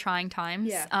had our trying times.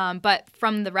 Yeah. But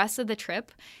from the rest of the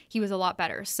trip, he was a lot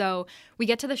better. So we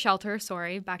get to the shelter,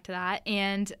 back to that,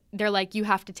 and they're like, you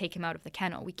have to take him out of the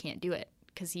kennel. We can't do it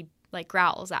because he like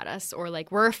growls at us, or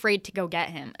like we're afraid to go get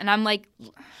him. And I'm like,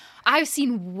 I've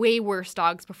seen way worse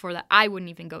dogs before that I wouldn't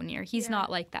even go near. He's not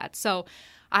like that. So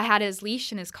I had his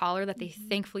leash and his collar that they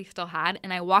thankfully still had,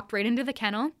 and I walked right into the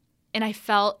kennel, and I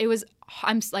felt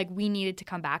I'm like, we needed to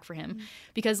come back for him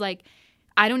because like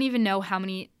I don't even know how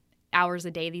many hours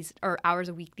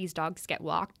a week these dogs get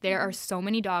walked. There are so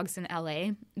many dogs in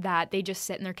LA that they just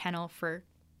sit in their kennel for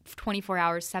 24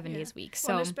 hours, 7 days a week.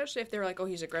 So, well, especially if they're like, oh,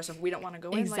 he's aggressive, we don't want to go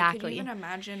in. Exactly. Like, can you even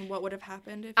imagine what would have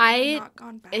happened if he had not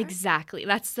gone back? Exactly.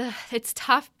 It's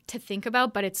tough to think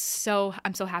about, but I'm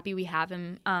so happy we have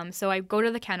him. So I go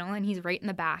to the kennel, and he's right in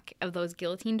the back of those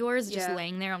guillotine doors, just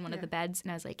laying there on one of the beds.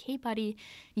 And I was like, hey, buddy.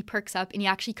 He perks up, and he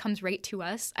actually comes right to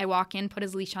us. I walk in, put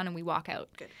his leash on, and we walk out.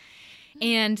 Good.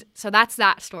 And so that's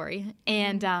that story.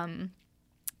 And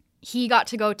he got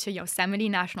to go to Yosemite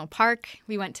National Park.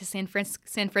 We went to San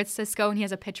Francisco, and he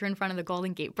has a picture in front of the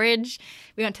Golden Gate Bridge.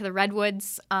 We went to the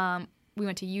Redwoods. We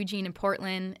went to Eugene and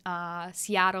Portland,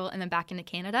 Seattle, and then back into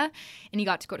Canada. And he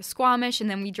got to go to Squamish, and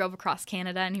then we drove across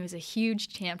Canada, and he was a huge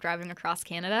champ driving across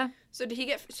Canada. So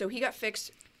he got fixed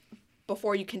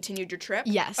before you continued your trip?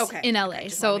 Yes, okay. in LA. Okay,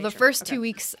 so the first 2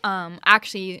 weeks,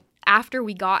 actually, after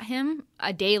we got him,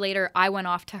 a day later, I went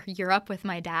off to Europe with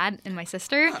my dad and my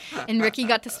sister, and Ricky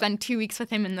got to spend 2 weeks with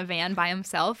him in the van by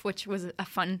himself, which was a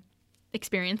fun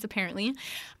experience, apparently.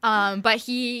 But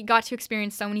he got to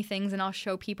experience so many things, and I'll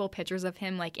show people pictures of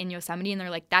him like in Yosemite, and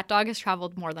they're like, that dog has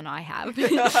traveled more than I have.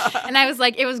 And I was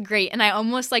like, it was great. And I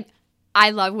almost like,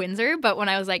 I love Windsor, but when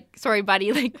I was like, sorry,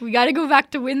 buddy, like we got to go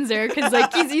back to Windsor, because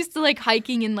like he's used to like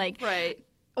hiking in like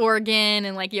Oregon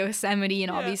and like Yosemite and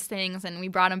all these things, and we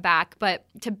brought him back. But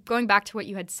going back to what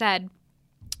you had said,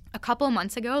 a couple of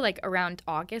months ago, like around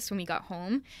August when we got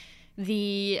home,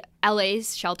 the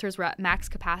LA's shelters were at max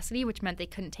capacity, which meant they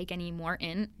couldn't take any more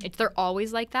in. They're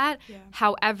always like that. Yeah.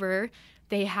 However,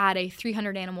 they had a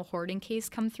 300 animal hoarding case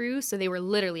come through, so they were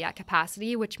literally at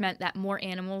capacity, which meant that more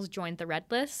animals joined the red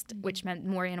list, which meant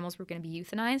more animals were going to be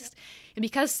euthanized. And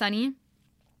because Sunny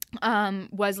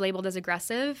was labeled as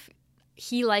aggressive,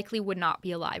 he likely would not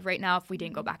be alive right now if we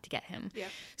didn't go back to get him. Yeah.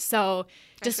 So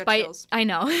despite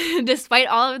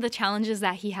all of the challenges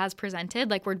that he has presented,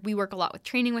 like we work a lot with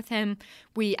training with him,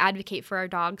 we advocate for our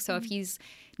dog. So if he's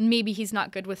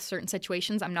not good with certain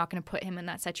situations, I'm not going to put him in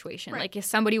that situation. Right. Like if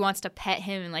somebody wants to pet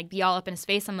him and like be all up in his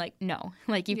face, I'm like, no,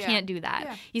 like you can't do that.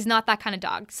 Yeah. He's not that kind of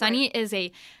dog. Sunny is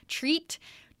a treat,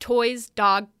 toys,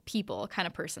 dog, people kind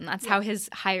of person. That's how his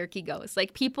hierarchy goes.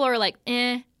 Like people are like,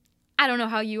 I don't know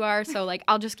how you are, so like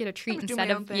I'll just get a treat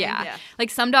instead of Like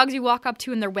some dogs you walk up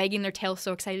to and they're wagging their tail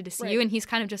so excited to see you, and he's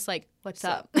kind of just like, what's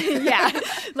up? Yeah.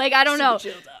 Like I don't know.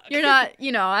 You're not,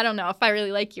 I don't know if I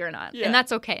really like you or not. Yeah. And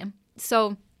that's okay.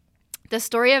 So the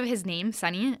story of his name,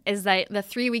 Sunny, is that the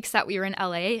 3 weeks that we were in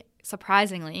LA,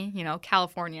 surprisingly,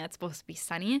 California, it's supposed to be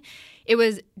sunny. It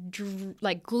was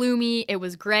like gloomy. It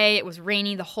was gray. It was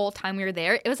rainy the whole time we were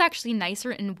there. It was actually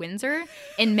nicer in Windsor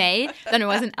in May than it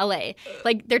was in LA.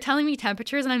 Like they're telling me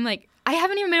temperatures, and I'm like, I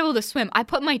haven't even been able to swim. I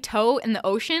put my toe in the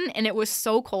ocean, and it was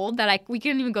so cold that we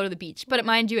couldn't even go to the beach. But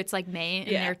mind you, it's like May, and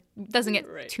there doesn't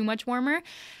get too much warmer.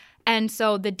 And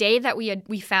so the day that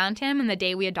we found him and the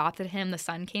day we adopted him, the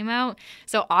sun came out.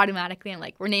 So automatically I'm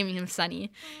like, we're naming him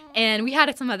Sunny. And we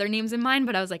had some other names in mind,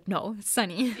 but I was like, no,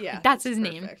 Sunny. Yeah, that's his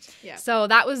name. Yeah. So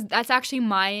that's actually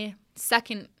my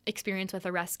second experience with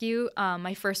a rescue.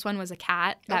 My first one was a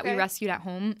cat that we rescued at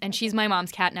home, and she's my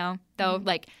mom's cat now, though.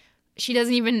 Like she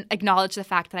doesn't even acknowledge the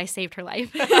fact that I saved her life.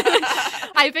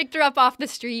 I picked her up off the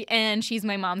street, and she's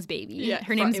my mom's baby. Yeah.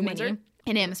 Her name's Minnie. Windsor?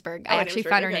 In Amherstburg. I actually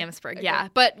found her in Amherstburg. Okay. Yeah.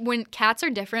 But when cats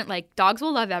are different, like dogs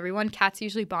will love everyone. Cats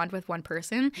usually bond with one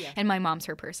person, and my mom's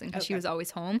her person because she was always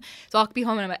home. So I'll be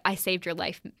home and I'm like, I saved your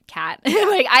life, cat.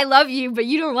 Like, I love you, but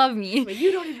you don't love me. But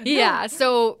you don't even know. Yeah.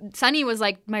 So Sunny was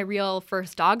like my real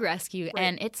first dog rescue. Right.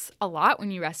 And it's a lot when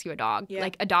you rescue a dog. Yeah.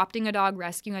 Like adopting a dog,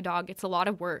 rescuing a dog, it's a lot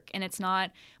of work. And it's not,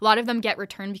 a lot of them get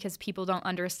returned because people don't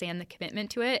understand the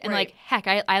commitment to it. And like, heck,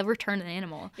 I returned an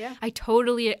animal. Yeah. I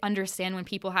totally understand when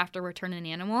people have to return an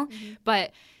animal. Mm-hmm.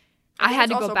 But I had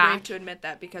to go back. It's also brave to admit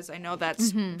that, because I know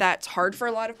that's hard for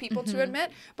a lot of people to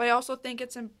admit. But I also think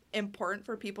it's important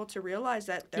for people to realize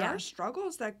that there are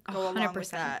struggles that go along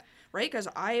with that, right? Because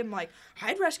I am like,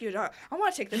 I'd rescue a dog. I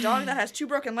want to take the dog that has 2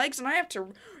 broken legs, and I have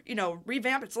to,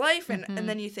 revamp its life. And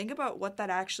then you think about what that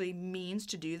actually means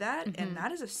to do that, and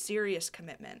that is a serious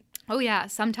commitment. Oh, yeah.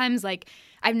 Sometimes, like,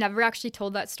 I've never actually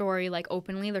told that story, like,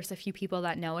 openly. There's a few people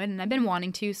that know it, and I've been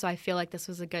wanting to, so I feel like this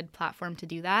was a good platform to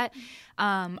do that.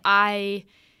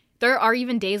 There are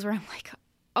even days where I'm like,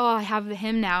 oh, I have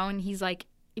him now, and he's, like,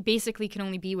 basically can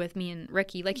only be with me and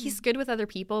Ricky. Like, he's good with other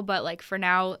people, but, like, for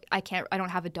now, I don't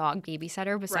have a dog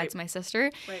babysitter besides my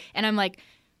sister. Right. And I'm like,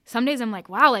 some days I'm like,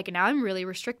 wow, like, now I'm really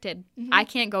restricted. I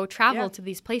can't go travel to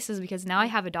these places because now I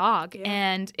have a dog. Yeah.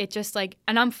 And it just, like,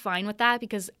 and I'm fine with that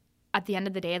because at the end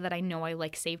of the day that I know I,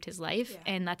 like, saved his life,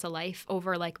 and that's a life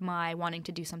over, like, my wanting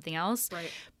to do something else. Right.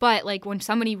 But, like, when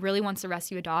somebody really wants to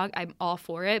rescue a dog, I'm all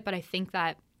for it. But I think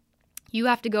that you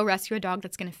have to go rescue a dog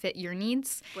that's going to fit your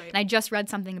needs. Right. And I just read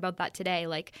something about that today.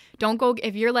 Like, don't go,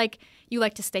 if you're like, you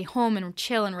like to stay home and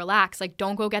chill and relax, like,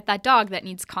 don't go get that dog that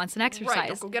needs constant exercise. Right,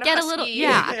 don't go get a husky.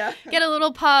 little, get a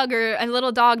little pug or a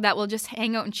little dog that will just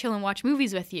hang out and chill and watch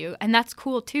movies with you. And that's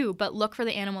cool too, but look for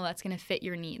the animal that's going to fit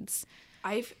your needs.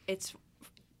 It's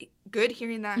good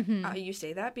hearing that you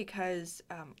say that because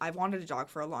I've wanted a dog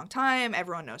for a long time.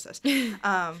 Everyone knows this.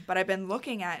 But I've been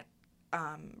looking at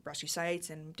rescue sites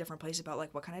and different places about,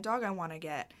 like, what kind of dog I want to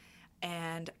get.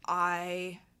 And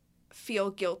I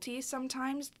feel guilty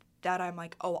sometimes that I'm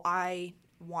like, oh, I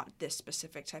want this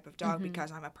specific type of dog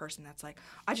because I'm a person that's like,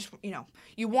 I just,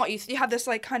 you have this,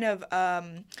 like, kind of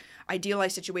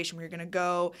idealized situation where you're going to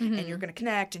go and you're going to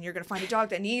connect and you're going to find a dog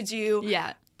that needs you.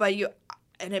 Yeah. But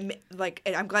and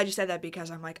I'm glad you said that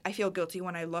because I'm like, I feel guilty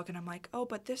when I look and I'm like, oh,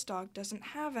 but this dog doesn't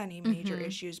have any major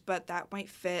issues, but that might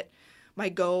fit my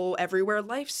go everywhere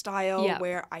lifestyle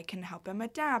where I can help him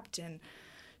adapt. And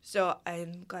so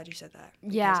I'm glad you said that.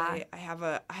 Because I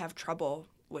have trouble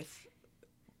with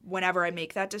whenever I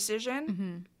make that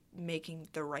decision, making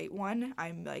the right one,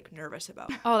 I'm, like, nervous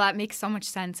about. Oh, that makes so much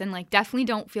sense. And, like, definitely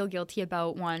don't feel guilty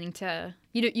about wanting to,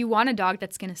 you want a dog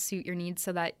that's going to suit your needs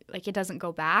so that, like, it doesn't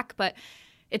go back. But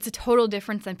it's a total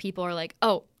difference than people are like,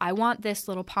 oh, I want this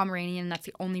little Pomeranian. That's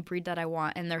the only breed that I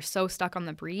want. And they're so stuck on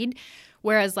the breed.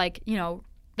 Whereas, like,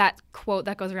 that quote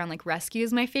that goes around, like, rescue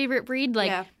is my favorite breed.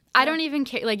 Like, I don't even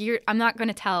care. Like, I'm not going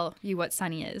to tell you what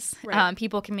Sunny is. Right.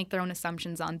 People can make their own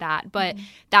assumptions on that. But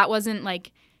that wasn't,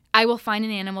 like, I will find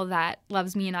an animal that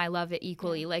loves me and I love it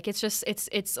equally. Like, it's just,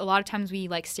 it's a lot of times we,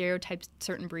 like, stereotype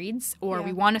certain breeds or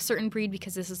we want a certain breed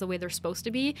because this is the way they're supposed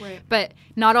to be. Right. But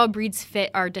not all breeds fit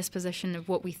our disposition of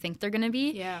what we think they're going to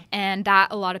be. Yeah. And that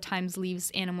a lot of times leaves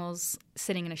animals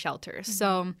sitting in a shelter.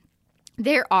 So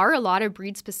there are a lot of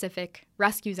breed-specific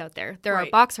rescues out there. There are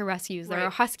boxer rescues. There are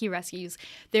husky rescues.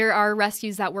 There are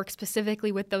rescues that work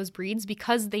specifically with those breeds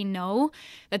because they know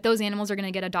that those animals are going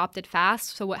to get adopted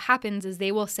fast. So what happens is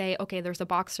they will say, okay, there's a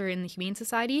boxer in the Humane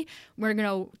Society. We're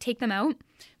going to take them out,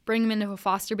 bring them into a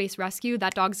foster-based rescue.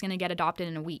 That dog's going to get adopted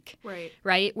in a week.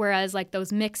 Right? Whereas, like,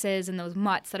 those mixes and those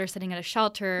mutts that are sitting at a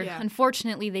shelter,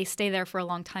 unfortunately, they stay there for a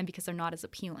long time because they're not as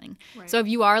appealing. So if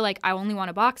you are like, I only want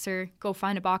a boxer, go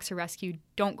find a boxer rescue.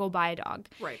 Don't go buy a dog.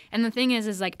 And the thing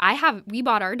is like, we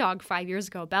bought our dog 5 years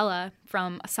ago, Bella,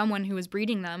 from someone who was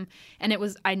breeding them. And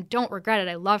I don't regret it.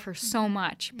 I love her so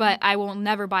much. But I will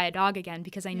never buy a dog again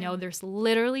because I know there's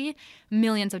literally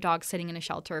millions of dogs sitting in a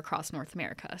shelter across North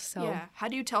America. So how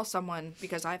do you tell someone,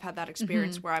 because I've had that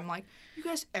experience where I'm like, you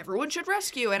guys, everyone should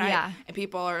rescue. And and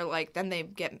people are like, then they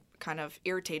get kind of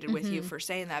irritated with you for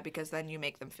saying that because then you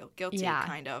make them feel guilty,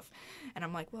 kind of. And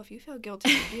I'm like, well, if you feel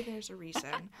guilty, maybe there's a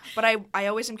reason. But I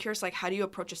always am curious, like, how do you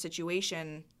approach a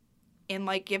situation in,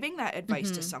 like, giving that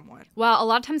advice to someone? Well, a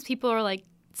lot of times people are like,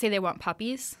 say they want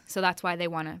puppies, so that's why they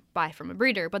want to buy from a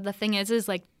breeder. But the thing is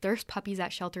like, there's puppies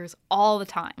at shelters all the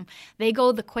time. They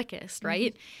go the quickest,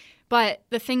 right? But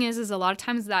the thing is a lot of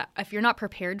times that if you're not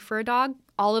prepared for a dog,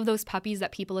 all of those puppies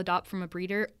that people adopt from a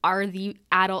breeder are the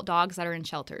adult dogs that are in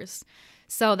shelters.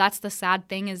 So that's the sad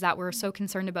thing, is that we're so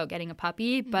concerned about getting a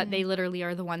puppy, but they literally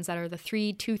are the ones that are the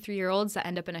 3-year-olds that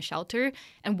end up in a shelter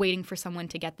and waiting for someone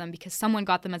to get them because someone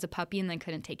got them as a puppy and then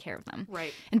couldn't take care of them.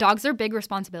 Right. And dogs are big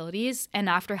responsibilities. And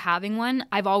after having one,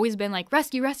 I've always been like,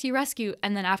 rescue, rescue, rescue.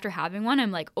 And then after having one,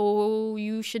 I'm like, oh,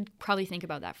 you should probably think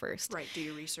about that first. Right. Do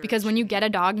your research. Because when you get a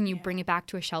dog and you bring it back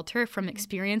to a shelter, from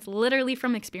experience, literally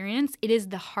from experience, it is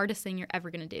the hardest thing you're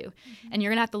ever going to do. And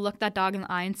you're going to have to look that dog in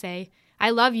the eye and say, I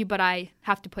love you, but I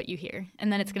have to put you here.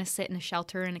 And then it's going to sit in a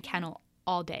shelter in a kennel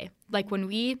all day. Like when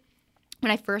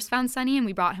I first found Sunny and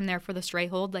we brought him there for the stray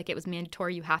hold, like it was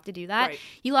mandatory, you have to do that. Right.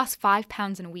 He lost 5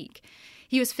 pounds in a week.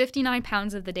 He was 59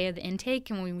 pounds of the day of the intake,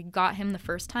 and when we got him the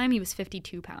first time, he was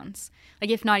 52 pounds. Like,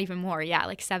 if not even more, yeah,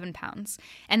 like 7 pounds.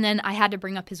 And then I had to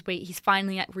bring up his weight. He's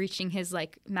finally at reaching his,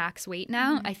 like, max weight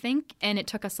now, I think, and it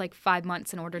took us, like, 5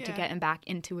 months in order to get him back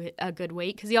into a good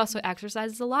weight, because he also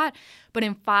exercises a lot. But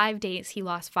in 5 days, he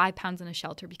lost 5 pounds in a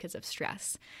shelter because of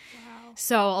stress. Wow.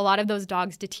 So a lot of those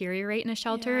dogs deteriorate in a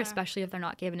shelter, especially if they're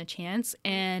not given a chance.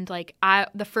 And like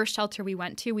the first shelter we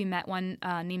went to, we met one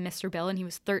named Mr. Bill, and he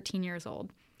was 13 years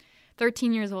old.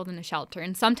 13 years old in a shelter.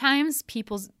 And sometimes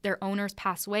their owners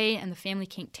pass away and the family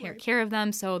can't take care of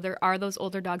them. So there are those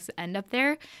older dogs that end up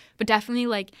there. But definitely,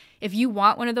 like, if you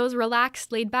want one of those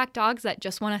relaxed, laid-back dogs that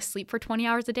just want to sleep for 20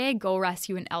 hours a day, go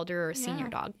rescue an elder or a senior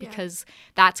dog, because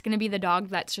that's going to be the dog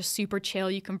that's just super chill.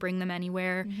 You can bring them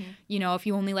anywhere. You know, if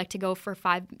you only like to go for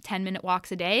 5-10 minute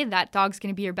walks a day, that dog's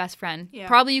going to be your best friend.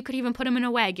 Probably you could even put him in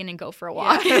a wagon and go for a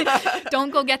walk.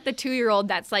 Don't go get the 2-year-old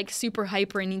that's like super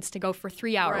hyper and needs to go for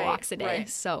 3-hour walks a day.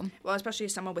 So, well, especially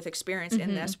someone with experience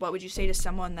in this, what would you say to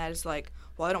someone that is like,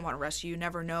 well, I don't want to rescue. You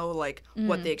never know, like,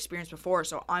 what they experienced before.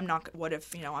 So I'm not going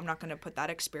to put that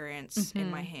experience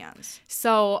in my hands.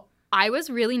 So I was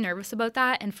really nervous about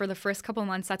that. And for the first couple of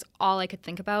months, that's all I could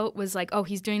think about was like, oh,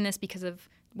 he's doing this because of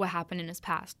what happened in his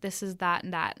past. This is that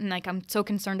and that. And like, I'm so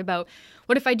concerned about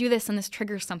what if I do this and this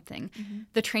triggers something.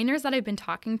 The trainers that I've been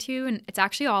talking to, and it's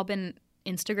actually all been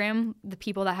Instagram, the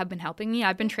people that have been helping me.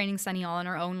 I've been training Sunny all on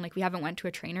our own. Like, we haven't went to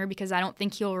a trainer because I don't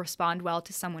think he'll respond well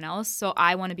to someone else. So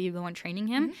I want to be the one training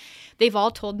him. They've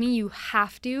all told me you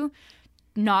have to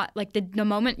not, like, the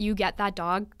moment you get that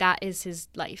dog, that is his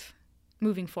life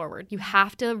moving forward. You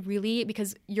have to really,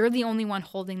 because you're the only one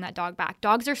holding that dog back.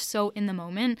 Dogs are so in the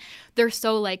moment. They're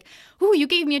so like, ooh, you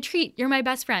gave me a treat. You're my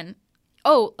best friend.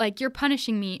 Oh, like, you're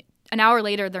punishing me. An hour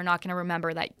later, they're not going to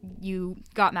remember that you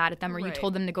got mad at them or you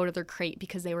told them to go to their crate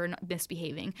because they were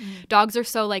misbehaving. Dogs are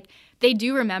so, like, they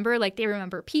do remember, like, they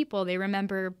remember people, they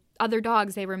remember other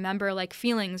dogs, they remember, like,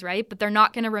 feelings, right? But they're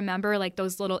not going to remember, like,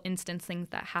 those little instant things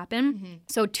that happen.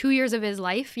 So 2 years of his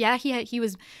life,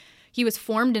 he was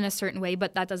formed in a certain way,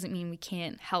 but that doesn't mean we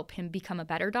can't help him become a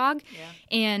better dog.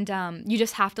 And you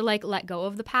just have to, like, let go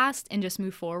of the past and just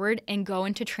move forward and go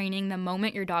into training the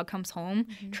moment your dog comes home.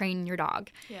 Train your dog.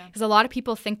 Because a lot of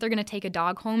people think they're going to take a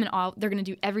dog home and they're going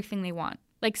to do everything they want.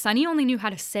 Like, Sunny only knew how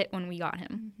to sit when we got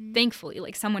him. Thankfully,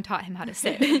 like, someone taught him how to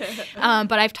sit.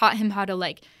 But I've taught him how to,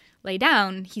 like, lay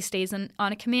down. He stays on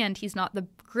a command. He's not the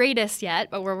greatest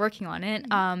yet, but we're working on it.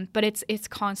 But it's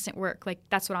constant work. Like,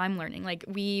 that's what I'm learning. Like,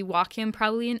 we walk him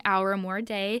probably an hour or more a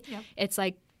day. It's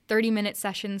like 30-minute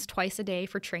sessions twice a day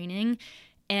for training.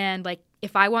 And like,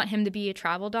 if I want him to be a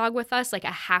travel dog with us, like,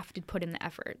 I have to put in the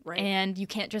effort. And you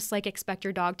can't just like expect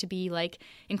your dog to be like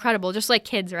incredible, just like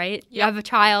kids, right? You have a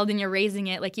child and you're raising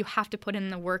it. Like, you have to put in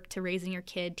the work to raising your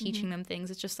kid, teaching them things.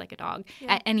 It's just like a dog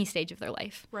at any stage of their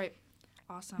life.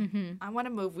 Awesome. I want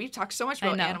to move. We've talked so much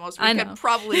about animals. We could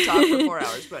probably talk for 4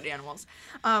 hours about animals.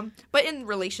 But in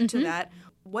relation to that,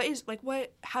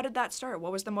 how did that start?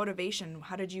 What was the motivation?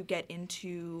 How did you get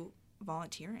into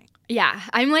volunteering? Yeah,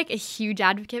 I'm like a huge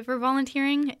advocate for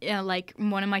volunteering. Like,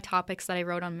 one of my topics that I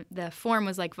wrote on the forum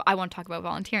was like, I want to talk about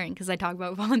volunteering because I talk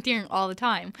about volunteering all the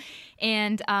time.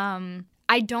 And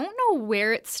I don't know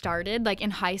where it started. Like,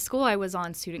 in high school, I was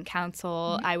on student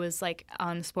council. I was, like,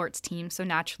 on the sports team. So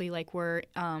naturally, like, we're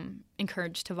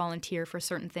encouraged to volunteer for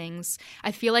certain things.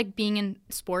 I feel like being in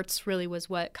sports really was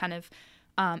what kind of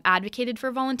advocated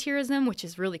for volunteerism, which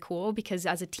is really cool because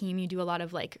as a team, you do a lot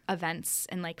of, like, events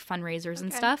and, like, fundraisers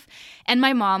and stuff. And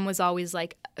my mom was always,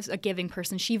 like, a giving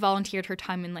person. She volunteered her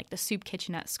time in, like, the soup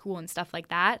kitchen at school and stuff like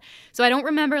that. So I don't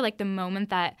remember, like, the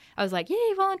moment that I was like,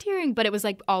 yay, volunteering, but it was,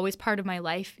 like, always part of my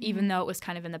life, even though it was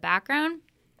kind of in the background.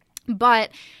 But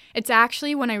it's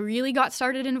actually when I really got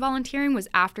started in volunteering was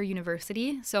after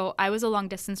university. So I was a long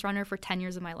distance runner for 10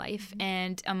 years of my life.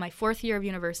 And on my 4th year of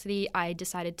university, I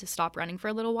decided to stop running for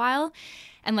a little while.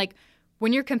 And like,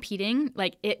 when you're competing,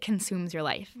 like, it consumes your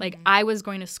life. Like, I was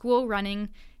going to school running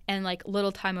and like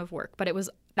little time of work, but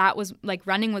that was like,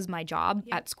 running was my job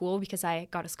at school because I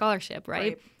got a scholarship,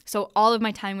 right? So all of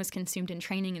my time was consumed in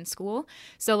training in school.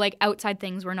 So like, outside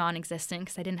things were non-existent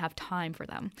because I didn't have time for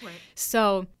them.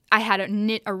 So I had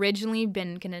originally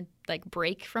been gonna like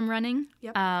break from running,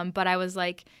 but I was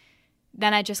like,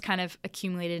 then I just kind of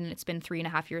accumulated, and it's been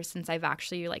 3.5 years since I've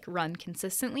actually like run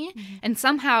consistently, and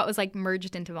somehow it was like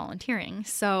merged into volunteering.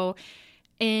 So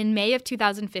In May of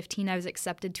 2015, I was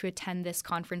accepted to attend this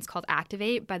conference called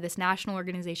Activate by this national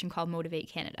organization called Motivate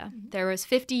Canada. There was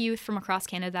 50 youth from across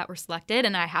Canada that were selected,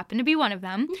 and I happened to be one of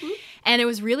them. And it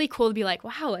was really cool to be like,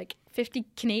 wow, like 50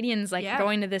 Canadians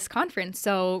going to this conference.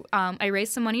 So I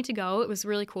raised some money to go. It was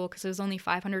really cool because it was only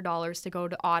 $500 to go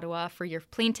to Ottawa for your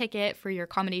plane ticket, for your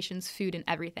accommodations, food, and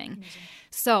everything. Amazing.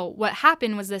 So what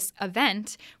happened was this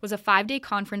event was a 5-day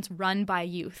conference run by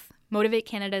youth. Motivate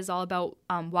Canada is all about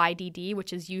YDD,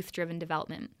 which is youth-driven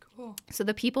development. Cool. So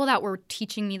the people that were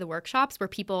teaching me the workshops were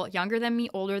people younger than me,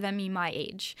 older than me, my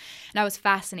age. And I was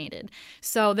fascinated.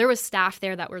 So there was staff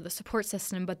there that were the support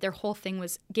system, but their whole thing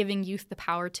was giving youth the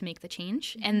power to make the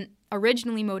change. And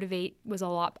originally Motivate was a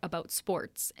lot about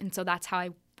sports. And so that's how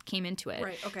I came into it.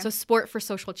 Right, okay. So sport for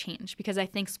social change, because I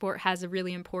think sport has a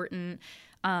really important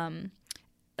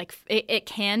it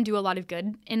can do a lot of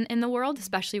good in the world,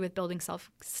 especially with building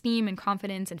self-esteem and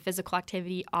confidence and physical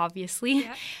activity, obviously.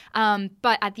 Yeah.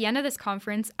 But at the end of this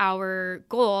conference, our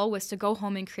goal was to go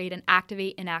home and create an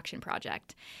Activate in Action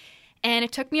project. And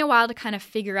it took me a while to kind of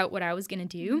figure out what I was going to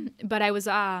do. But I was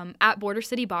at Border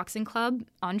City Boxing Club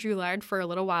on Drouillard for a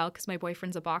little while because my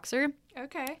boyfriend's a boxer.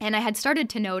 Okay. And I had started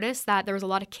to notice that there was a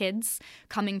lot of kids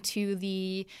coming to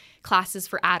the classes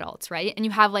for adults, right? And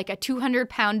you have like a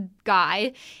 200-pound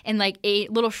guy and like a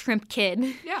little shrimp kid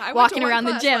walking around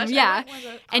the gym.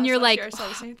 And you're like,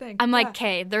 I'm like,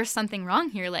 okay, there's something wrong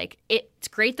here. Like, it's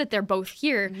great that they're both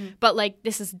here, but like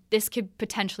this could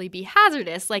potentially be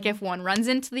hazardous. Like if one runs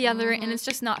into the other, and it's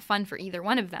just not fun for either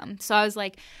one of them. So I was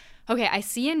like, okay, I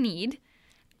see a need.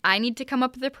 I need to come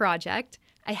up with a project.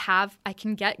 I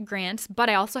can get grants, but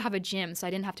I also have a gym, so I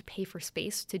didn't have to pay for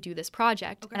space to do this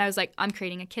project. Okay. And I was like, I'm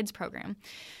creating a kids program.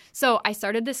 So I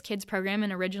started this kids program,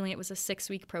 and originally it was a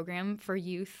 6-week program for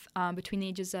youth between the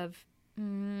ages of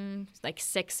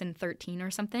 6 and 13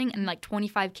 or something. And like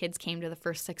 25 kids came to the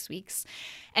first 6 weeks.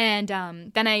 And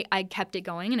then I kept it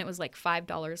going, and it was like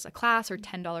 $5 a class or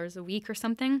 $10 a week or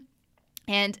something.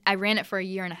 And I ran it for a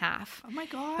year and a half. Oh, my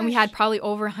gosh. And we had probably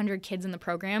over 100 kids in the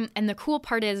program. And the cool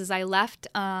part is I left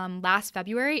last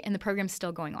February, and the program's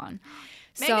still going on.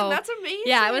 Megan, that's amazing.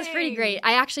 Yeah, it was pretty great.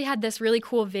 I actually had this really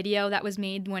cool video that was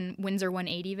made when Windsor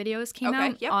 180 videos came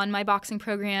out on my boxing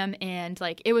program, and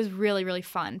like it was really, really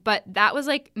fun. But that was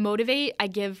like Motivate. I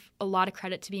give a lot of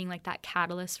credit to being like that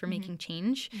catalyst for making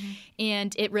change.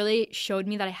 And it really showed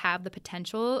me that I have the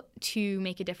potential to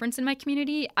make a difference in my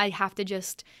community. I have to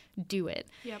just do it.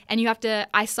 And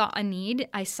I saw a need.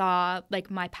 I saw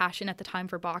like my passion at the time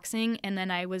for boxing, and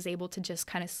then I was able to just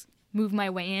kind of move my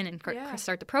way in and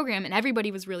start the program, and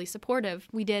everybody was really supportive.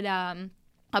 We did a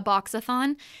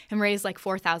boxathon and raised like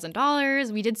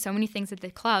 $4,000. We did so many things at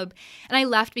the club, and I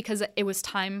left because it was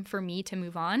time for me to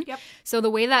move on. So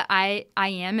the way that I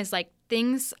am is like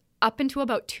things up into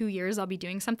about 2 years I'll be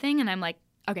doing something, and I'm like,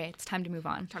 okay, it's time to move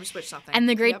on. Time to switch something. And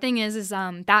the great thing is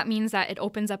that means that it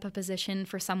opens up a position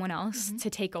for someone else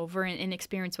to take over and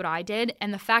experience what I did.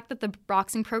 And the fact that the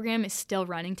boxing program is still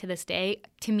running to this day,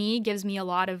 to me, gives me a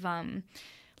lot of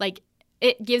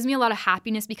it gives me a lot of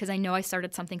happiness because I know I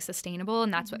started something sustainable,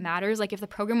 and that's what matters. Like if the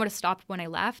program would have stopped when I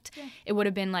left, it would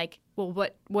have been like, well,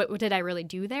 what did I really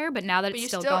do there? But now that it's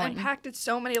still going. But you still impacted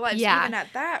so many lives even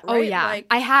at that, right? Oh, yeah.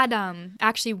 I had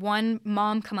actually one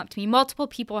mom come up to me. Multiple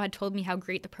people had told me how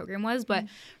great the program was, but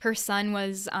her son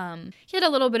was, he had a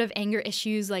little bit of anger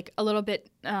issues, like a little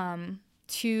bit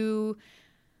too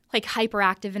like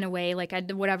hyperactive in a way, like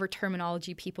whatever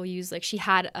terminology people use. Like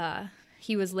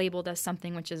he was labeled as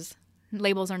something, which is,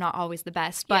 labels are not always the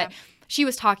best, but she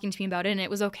was talking to me about it, and it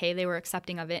was okay. They were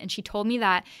accepting of it. And she told me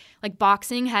that like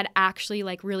boxing had actually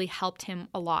like really helped him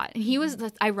a lot. And he was,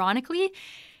 ironically,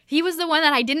 he was the one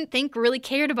that I didn't think really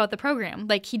cared about the program.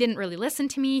 Like he didn't really listen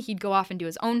to me. He'd go off and do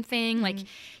his own thing. Like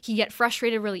he'd get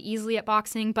frustrated really easily at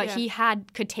boxing, but he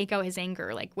could take out his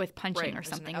anger like with punching or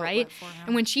something, right?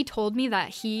 And when she told me that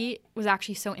he was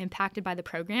actually so impacted by the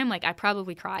program, like I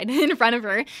probably cried in front of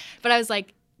her, but I was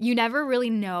like, you never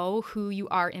really know who you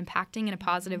are impacting in a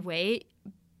positive way,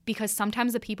 because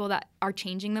sometimes the people that are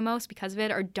changing the most because of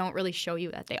it don't really show you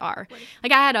that they are. Right.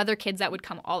 Like I had other kids that would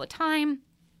come all the time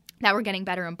that were getting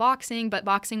better in boxing, but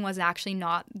boxing was actually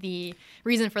not the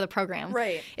reason for the program.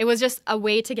 Right. It was just a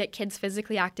way to get kids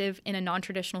physically active in a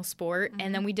non-traditional sport,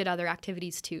 and then we did other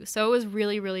activities too. So it was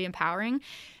really, really empowering.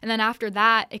 And then after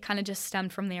that, it kind of just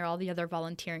stemmed from there, all the other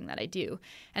volunteering that I do.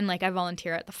 And like I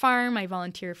volunteer at the farm, I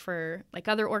volunteer for like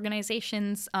other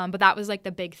organizations, but that was like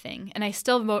the big thing. And I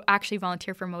still actually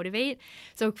volunteer for Motivate.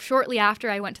 So shortly after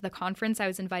I went to the conference, I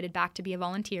was invited back to be a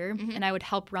volunteer, and I would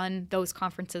help run those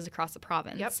conferences across the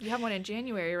province. Yep. You have one in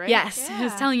January, right? Yes. I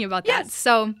was telling you about that.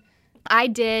 So I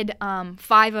did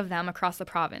 5 of them across the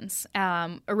province.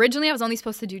 Originally, I was only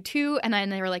supposed to do 2, and then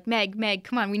they were like, Meg,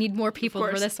 come on, we need more people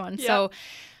for this one. Yeah. So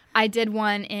I did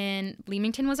one in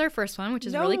Leamington was our first one, which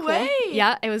is really cool. No way.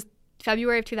 Yeah, it was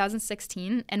February of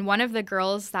 2016, and one of the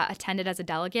girls that attended as a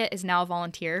delegate is now a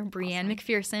volunteer, Brianne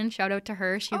McPherson. Shout out to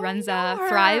her. She runs a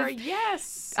Thrive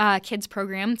kids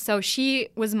program. So she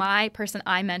was my person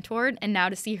I mentored, and now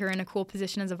to see her in a cool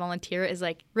position as a volunteer is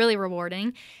like really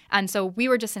rewarding. And so we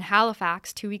were just in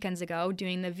Halifax 2 weekends ago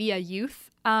doing the VIA Youth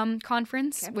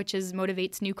conference, which is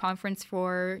Motivate's new conference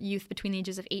for youth between the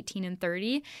ages of 18 and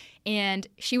 30. And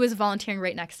she was volunteering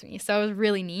right next to me. So it was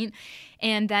really neat.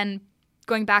 And then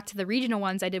going back to the regional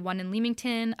ones, I did one in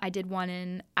Leamington. I did one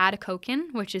in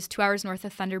Atikokan, which is 2 hours north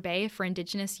of Thunder Bay, for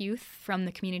Indigenous youth from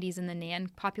the communities in the Nan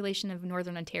population of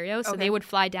Northern Ontario. So they would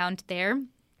fly down to there.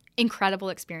 Incredible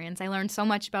experience. I learned so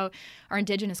much about our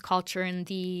Indigenous culture and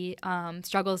the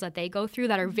struggles that they go through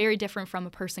that are very different from a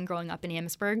person growing up in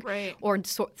Amherstburg or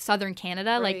Southern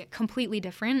Canada, like completely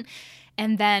different.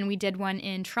 And then we did one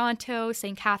in Toronto,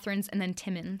 St. Catharines, and then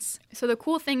Timmins. So the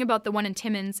cool thing about the one in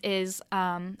Timmins is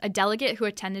a delegate who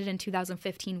attended in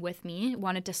 2015 with me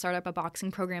wanted to start up a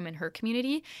boxing program in her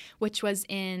community, which was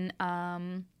in,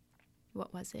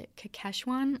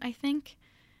 Kakeshwan, I think?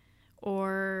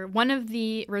 Or one of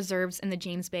the reserves in the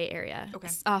James Bay area,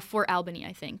 Fort Albany,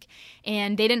 I think.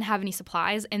 And they didn't have any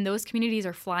supplies, and those communities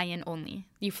are fly-in only.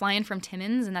 You fly in from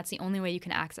Timmins, and that's the only way you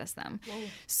can access them. Whoa.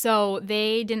 So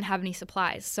they didn't have any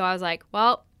supplies. So I was like,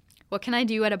 well, what can I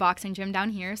do at a boxing gym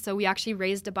down here? So we actually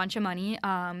raised a bunch of money.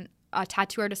 A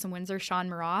tattoo artist in Windsor, Sean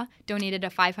Murrah, donated a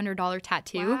 $500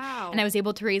 tattoo. Wow. And I was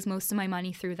able to raise most of my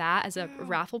money through that as a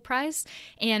raffle prize.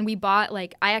 And we bought,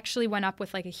 I actually went up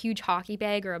with a huge hockey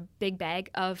bag or a big bag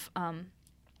of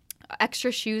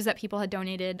extra shoes that people had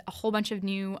donated, a whole bunch of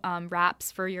new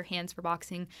wraps for your hands for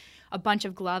boxing, a bunch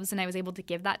of gloves, and I was able to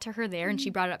give that to her there, and she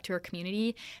brought it up to her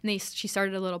community, and she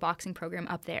started a little boxing program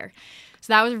up there.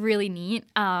 So that was really neat.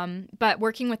 But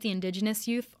working with the Indigenous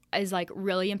youth is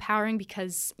really empowering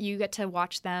because you get to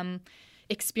watch them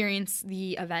experience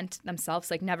the event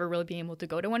themselves, never really being able to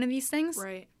go to one of these things.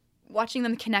 Right. Watching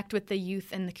them connect with the youth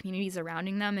and the communities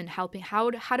surrounding them and helping, how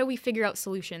do we figure out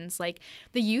solutions?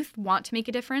 The youth want to make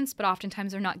a difference, but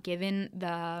oftentimes they're not given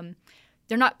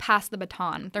they're not passed the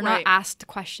baton. They're not asked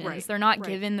questions. Right. They're not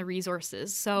given the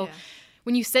resources. So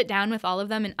when you sit down with all of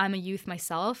them, and I'm a youth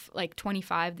myself,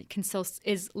 25 can still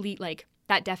is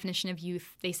that definition of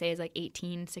youth, they say, is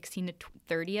 18, 16 to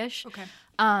 30-ish. Okay.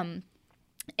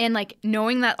 And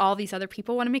knowing that all these other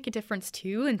people want to make a difference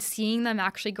too, and seeing them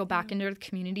actually go back into their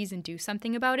communities and do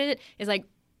something about it is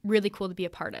really cool to be a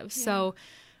part of. Yeah. So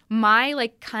my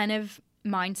kind of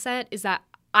mindset is that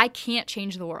I can't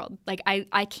change the world.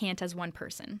 I can't as one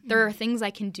person. There are things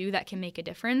I can do that can make a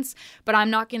difference, but I'm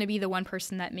not going to be the one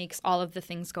person that makes all of the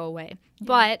things go away. Yeah.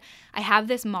 But I have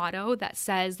this motto that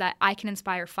says that I can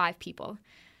inspire 5 people.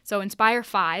 So inspire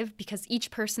 5, because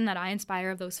each person that I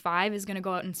inspire of those 5 is going to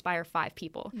go out and inspire 5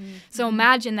 people. Mm-hmm. So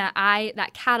imagine that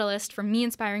that catalyst from me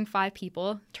inspiring 5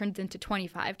 people turns into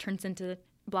 25, turns into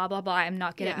blah, blah, blah. I'm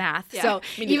not good at math. Yeah. So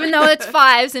even though it's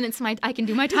 5s and I can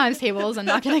do my times tables, I'm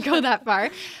not going to go that far.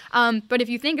 But if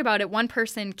you think about it, one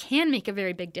person can make a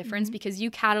very big difference because you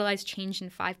catalyzed change in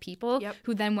 5 people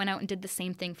who then went out and did the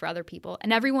same thing for other people.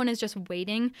 And everyone is just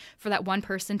waiting for that one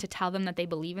person to tell them that they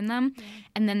believe in them. Yeah.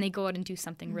 And then they go out and do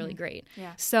something really great.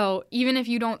 Yeah. So even if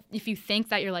you think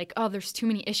that you're oh, there's too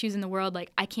many issues in the world,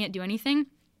 I can't do anything,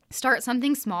 start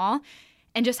something small.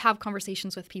 And just have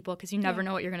conversations with people because you never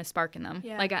know what you're going to spark in them.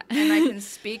 Yeah. And I can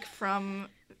speak from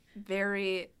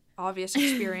very obvious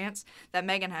experience that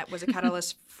Megan was a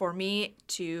catalyst for me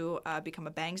to become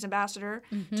a Bangs ambassador,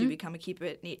 to become a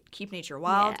Keep Nature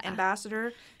Wild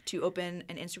ambassador, to open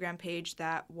an Instagram page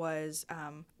that was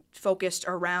focused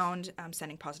around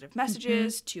sending positive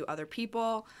messages to other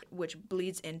people, which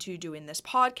bleeds into doing this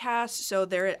podcast. So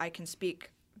there I can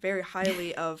speak very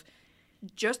highly of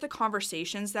just the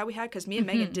conversations that we had, because me and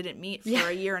Megan didn't meet for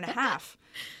a year and a half.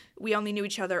 We only knew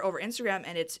each other over Instagram,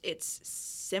 and it's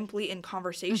simply in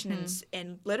conversation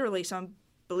and literally someone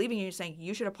believing you, saying,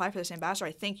 you should apply for this ambassador.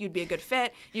 I think you'd be a good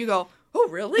fit. You go, oh,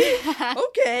 really?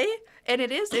 Okay. And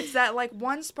it's that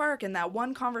one spark and that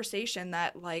one conversation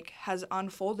that has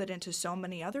unfolded into so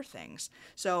many other things.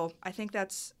 So I think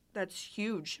that's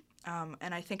huge.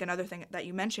 And I think another thing that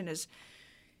you mentioned is,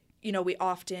 we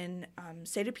often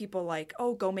say to people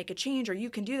oh, go make a change, or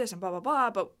you can do this, and blah, blah, blah,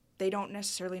 but they don't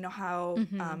necessarily know how,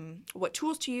 what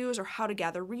tools to use or how to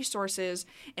gather resources.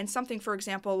 And something, for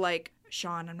example, like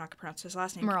Sean, I'm not going to pronounce his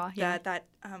last name, Murrah, that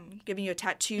giving you a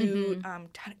tattoo,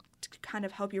 to kind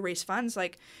of help you raise funds,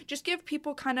 like just give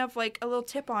people kind of like a little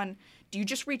tip on, do you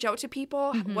just reach out to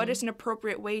people? What is an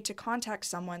appropriate way to contact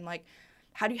someone? Like,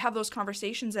 how do you have those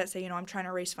conversations that say, I'm trying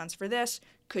to raise funds for this.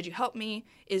 Could you help me?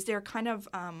 Is there kind of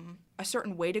a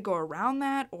certain way to go around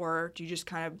that? Or do you just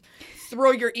kind of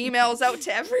throw your emails out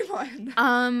to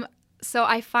everyone? So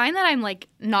I find that I'm like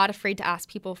not afraid to ask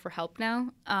people for help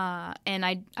now. And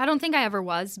I don't think I ever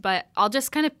was, but I'll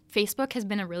just kind of, Facebook has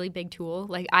been a really big tool.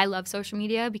 Like I love social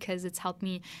media because it's helped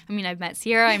me. I mean, I've met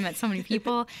Sierra, I met so many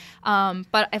people.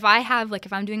 But if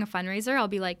I'm doing a fundraiser, I'll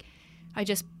be like, I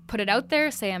just put it out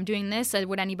there, say I'm doing this,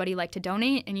 would anybody like to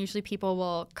donate? And usually people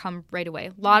will come right away.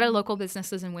 A lot of local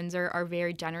businesses in Windsor are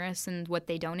very generous in what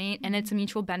they donate, and it's a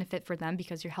mutual benefit for them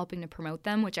because you're helping to promote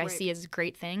them, which I see as a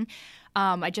great thing.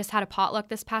 I just had a potluck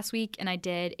this past week, and I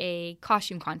did a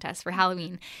costume contest for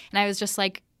Halloween. And I was just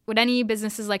like, would any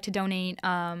businesses like to donate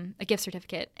a gift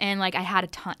certificate? And like I had a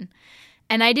ton.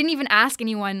 And I didn't even ask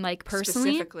anyone like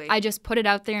personally. Specifically. I just put it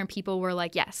out there and people were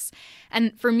like, yes.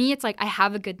 And for me, it's like I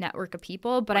have a good network of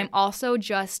people, but I'm also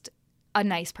just a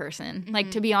nice person.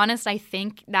 Like, to be honest, I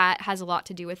think that has a lot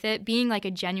to do with it. Being like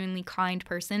a genuinely kind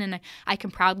person, and I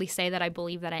can proudly say that I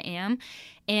believe that I am.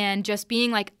 And just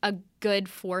being like a good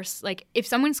force. Like if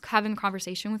someone's having a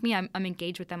conversation with me, I'm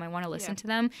engaged with them. I want to listen to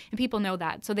them. And people know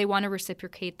that. So they want to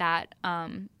reciprocate that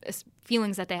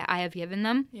feelings that I have given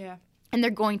them. Yeah. And they're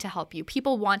going to help you.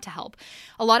 People want to help.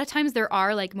 A lot of times there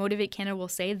are, like Motivate Canada will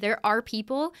say, there are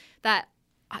people that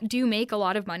do make a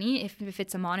lot of money if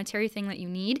it's a monetary thing that you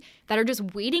need, that are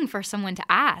just waiting for someone to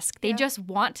ask. They just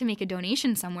want to make a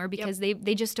donation somewhere because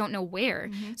they just don't know where.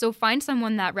 So find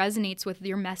someone that resonates with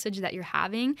your message that you're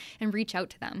having and reach out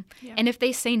to them. And if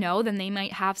they say no, then they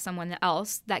might have someone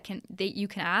else that you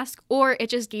can ask, or it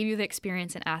just gave you the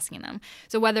experience in asking them.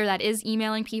 So whether that is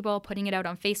emailing people, putting it out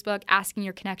on Facebook, asking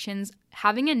your connections,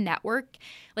 having a network,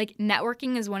 like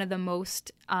networking is one of the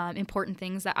most important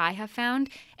things that I have found,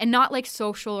 and not like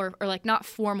social or like not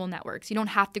formal networks. You don't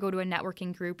have to go to a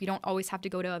networking group. You don't always have to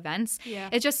go to events.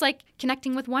 It's just like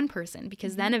connecting with one person,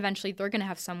 because then eventually they're going to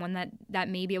have someone that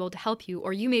may be able to help you,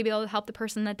 or you may be able to help the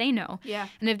person that they know.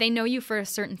 And if they know you for a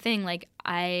certain thing, like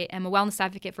I am a wellness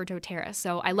advocate for doTERRA,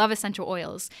 so I love essential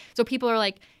oils. So people are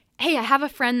like, hey, I have a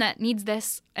friend that needs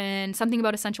this and something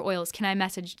about essential oils. Can they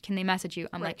message you?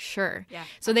 I'm like, sure.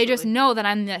 So they just know that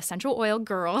I'm the essential oil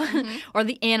girl or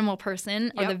the animal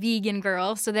person or the vegan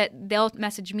girl, so that they'll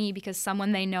message me because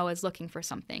someone they know is looking for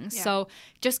something. So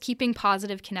just keeping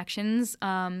positive connections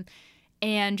and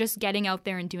just getting out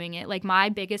there and doing it. Like my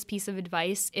biggest piece of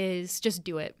advice is just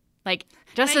do it. Like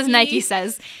just as Nike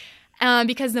says.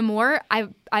 Because the more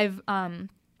I've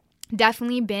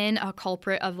definitely been a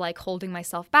culprit of like holding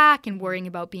myself back and worrying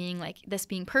about being like this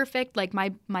being perfect. Like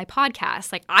my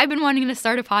podcast, like I've been wanting to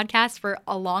start a podcast for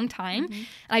a long time.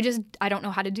 And I don't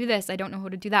know how to do this. I don't know how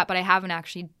to do that, but I haven't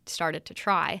actually started to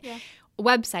try.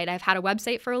 Website. I've had a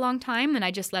website for a long time, and I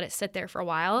just let it sit there for a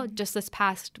while. Just this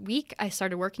past week, I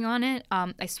started working on it.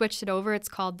 I switched it over. It's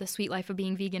called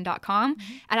thesweetlifeofbeingvegan.com.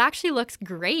 It actually looks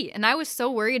great, and I was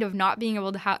so worried of not being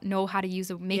able to know how to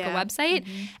make a website.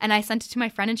 And I sent it to my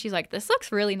friend, and she's like, "This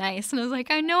looks really nice." And I was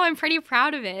like, "I know, I'm pretty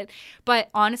proud of it." But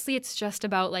honestly, it's just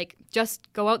about like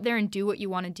just go out there and do what you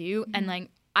want to do, and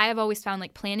like. I have always found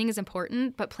like planning is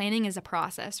important, but planning is a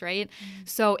process, right?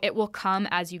 So it will come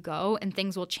as you go and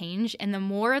things will change. And the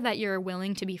more that you're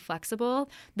willing to be flexible,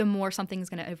 the more something's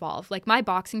going to evolve. Like my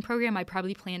boxing program, I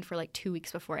probably planned for like 2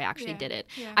 weeks before I actually did it.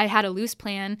 I had a loose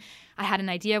plan. I had an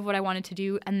idea of what I wanted to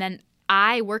do. And then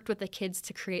I worked with the kids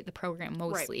to create the program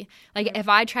mostly. Like if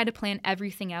I try to plan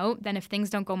everything out, then if things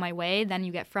don't go my way, then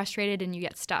you get frustrated and you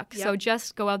get stuck. So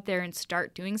just go out there and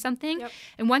start doing something.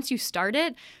 And once you start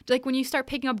it, like when you start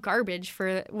picking up garbage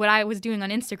for what I was doing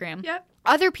on Instagram,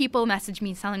 other people message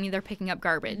me telling me they're picking up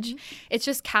garbage. It's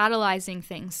just catalyzing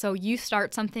things. So you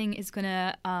start something is going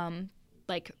to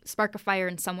like spark a fire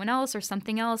in someone else or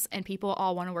something else, and people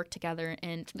all want to work together,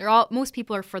 and most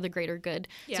people are for the greater good.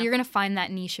 So you're going to find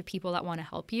that niche of people that want to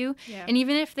help you. And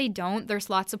even if they don't, there's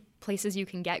lots of places you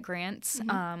can get grants.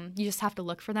 You just have to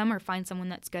look for them or find someone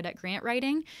that's good at grant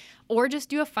writing, or just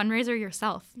do a fundraiser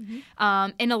yourself.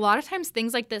 And a lot of times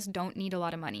things like this don't need a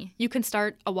lot of money. You can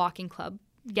start a walking club.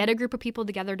 Get a group of people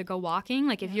together to go walking.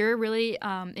 Like if you're really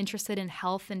interested in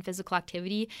health and physical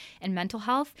activity and mental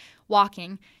health,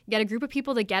 walking. Get a group of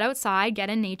people to get outside, get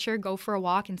in nature, go for a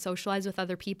walk and socialize with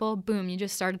other people. Boom, you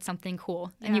just started something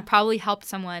cool. And you probably helped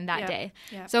someone that day.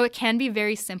 So it can be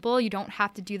very simple. You don't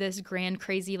have to do this grand,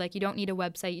 crazy, like you don't need a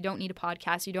website, you don't need a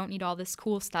podcast, you don't need all this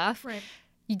cool stuff.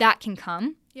 That can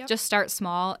come. Just start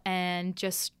small and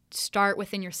just start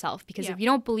within yourself, because if you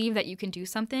don't believe that you can do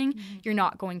something, you're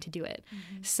not going to do it.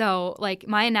 So like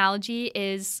my analogy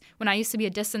is when I used to be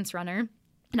a distance runner,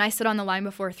 and I stood on the line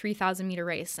before a 3,000 meter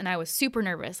race, and I was super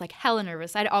nervous, like hella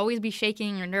nervous. I'd always be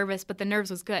shaking or nervous, but the nerves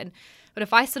was good. But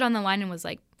if I stood on the line and was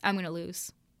like, I'm going to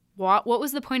lose, what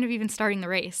was the point of even starting the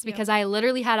race? Because I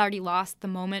literally had already lost the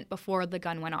moment before the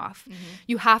gun went off.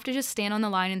 You have to just stand on the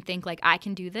line and think like, I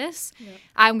can do this.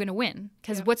 I'm going to win.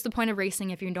 Because what's the point of racing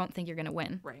if you don't think you're going to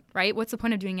win? Right? What's the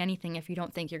point of doing anything if you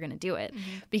don't think you're going to do it?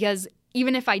 Because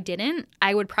even if I didn't,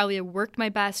 I would probably have worked my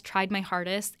best, tried my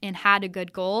hardest, and had a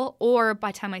good goal. Or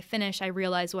by the time I finish, I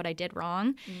realize what I did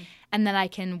wrong. And then I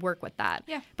can work with that.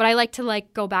 But I like to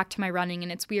like go back to my running,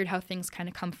 and it's weird how things kind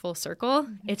of come full circle.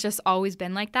 It's just always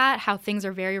been like that, how things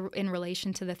are very in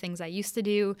relation to the things I used to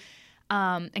do,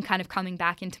 and kind of coming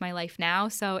back into my life now.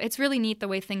 So it's really neat the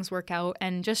way things work out,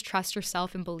 and just trust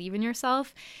yourself and believe in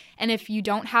yourself. And if you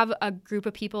don't have a group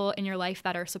of people in your life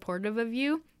that are supportive of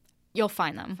you, you'll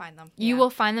find them. You will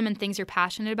find them in things you're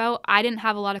passionate about. I didn't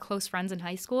have a lot of close friends in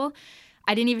high school.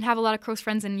 I didn't even have a lot of close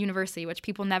friends in university, which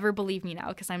people never believe me now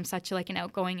because I'm such like an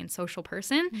outgoing and social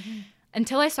person.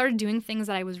 Until I started doing things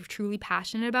that I was truly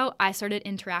passionate about, I started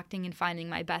interacting and finding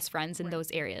my best friends in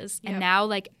those areas. And now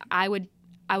like I would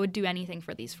do anything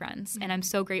for these friends. And I'm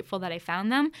so grateful that I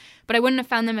found them. But I wouldn't have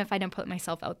found them if I didn't put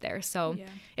myself out there. So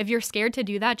if you're scared to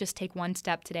do that, just take one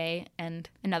step today and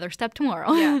another step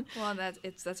tomorrow. Well,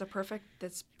 that's a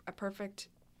perfect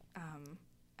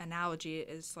analogy,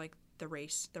 is like the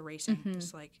racing.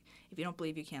 Just like, if you don't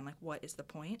believe you can, like, what is the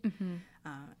point?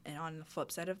 And on the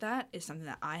flip side of that is something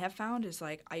that I have found is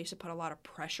like, I used to put a lot of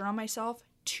pressure on myself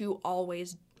to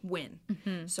always win.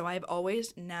 So I've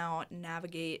always now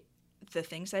navigate the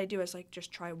things that I do as like,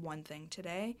 just try one thing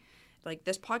today. Like,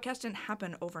 this podcast didn't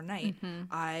happen overnight.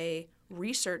 I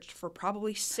researched for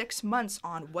probably 6 months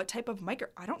on what type of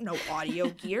I don't know audio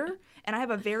gear. And I have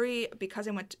because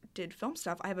I did film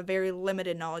stuff, I have a very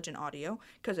limited knowledge in audio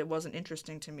because it wasn't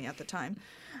interesting to me at the time.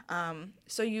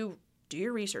 So you do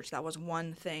your research. That was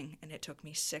one thing. And it took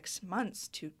me 6 months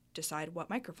to decide what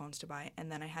microphones to buy.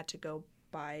 And then I had to go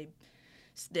buy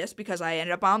this because I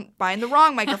ended up buying the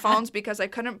wrong microphones because I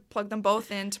couldn't plug them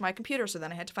both into my computer. So then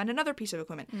I had to find another piece of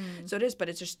equipment. So but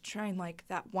it's just trying like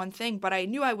that one thing. But I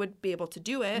knew I would be able to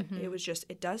do it. It was just,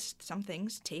 some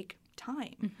things take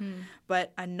time.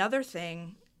 But another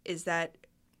thing is that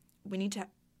we need to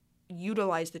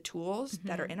utilize the tools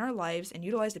that are in our lives and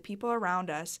utilize the people around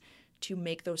us to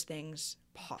make those things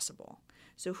possible.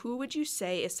 So who would you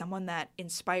say is someone that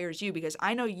inspires you? Because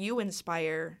I know you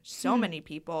inspire so many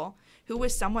people. Who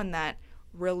is someone that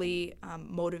really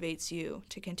motivates you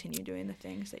to continue doing the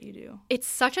things that you do? It's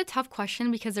such a tough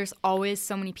question because there's always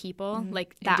so many people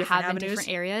like that have in different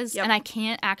areas. And I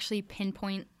can't actually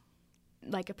pinpoint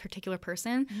like a particular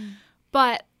person.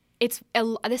 But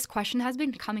this question has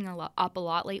been coming up a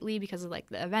lot lately because of like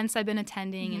the events I've been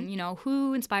attending and, you know,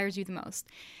 who inspires you the most?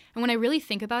 And when I really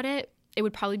think about it, it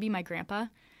would probably be my grandpa.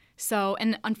 So,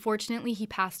 and unfortunately, he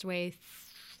passed away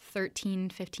 13,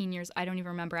 15 years. I don't even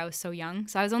remember. I was so young.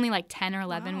 So I was only like 10 or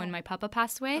 11 when my papa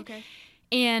passed away.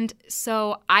 And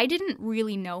so I didn't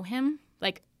really know him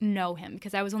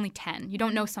because I was only 10. You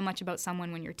don't know so much about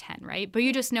someone when you're 10, right? But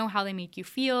you just know how they make you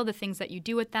feel, the things that you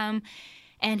do with them.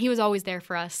 And he was always there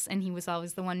for us, and he was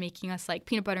always the one making us like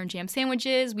peanut butter and jam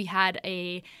sandwiches. We had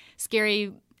a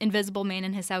scary invisible man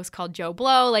in his house called Joe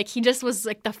Blow. Like, he just was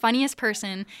like the funniest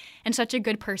person and such a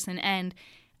good person. And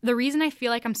the reason I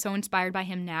feel like I'm so inspired by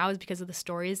him now is because of the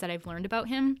stories that I've learned about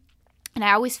him. And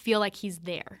I always feel like he's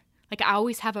there. Like, I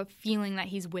always have a feeling that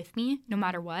he's with me no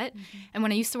matter what. And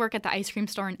when I used to work at the ice cream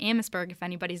store in Amherstburg, if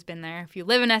anybody's been there, if you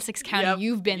live in Essex County,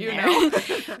 you've been there.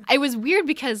 It was weird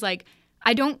because, like,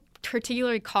 I don't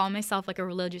particularly call myself like a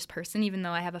religious person, even though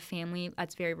I have a family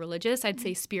that's very religious. I'd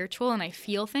say spiritual, and I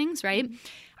feel things, right?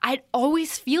 I'd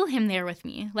always feel him there with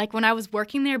me. Like, when I was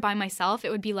working there by myself, it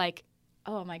would be like,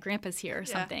 oh, my grandpa's here or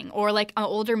something. Or like an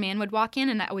older man would walk in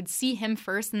and I would see him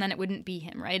first, and then it wouldn't be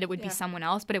him, right? It would be someone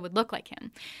else, but it would look like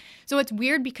him. So it's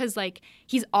weird because like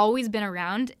he's always been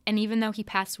around, and even though he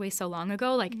passed away so long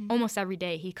ago, like almost every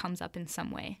day he comes up in some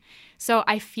way. So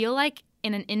I feel like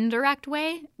in an indirect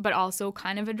way, but also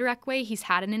kind of a direct way, he's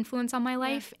had an influence on my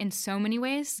life in so many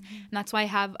ways. And that's why I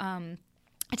have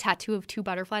a tattoo of 2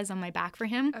 butterflies on my back for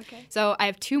him. So I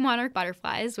have 2 monarch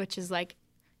butterflies, which is like,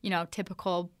 you know,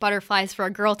 typical butterflies for a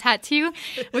girl tattoo,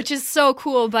 which is so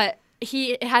cool. But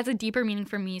it has a deeper meaning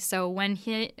for me. So when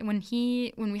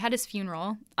we had his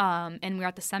funeral, and we were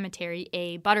at the cemetery,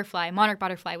 a monarch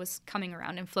butterfly was coming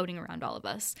around and floating around all of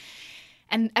us.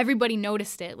 And everybody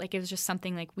noticed it. Like, it was just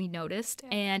something like we noticed.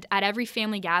 Yeah. And at every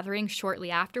family gathering shortly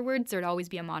afterwards, there'd always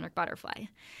be a monarch butterfly.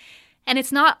 And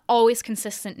it's not always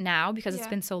consistent now because it's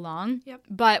been so long,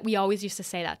 but we always used to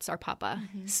say that's our papa.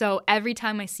 Mm-hmm. So every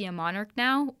time I see a monarch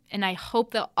now, and I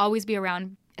hope they'll always be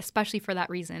around, especially for that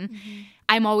reason,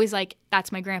 I'm always like,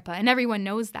 that's my grandpa. And everyone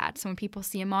knows that. So when people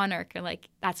see a monarch, they're like,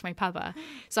 that's my papa.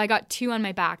 So I got 2 on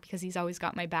my back because he's always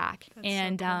got my back. That's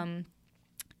and so cool.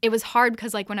 It was hard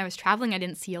because, like, when I was traveling, I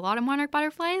didn't see a lot of monarch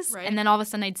butterflies. Right. And then all of a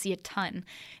sudden I'd see a ton. And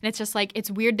it's just like, it's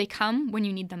weird they come when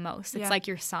you need them most. It's like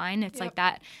your sign. It's like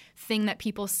that thing that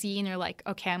people see and they're like,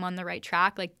 okay, I'm on the right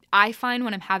track. Like, I find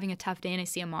when I'm having a tough day and I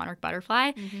see a monarch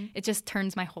butterfly, it just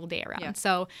turns my whole day around. Yeah.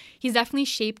 So he's definitely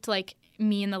shaped, like,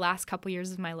 me in the last couple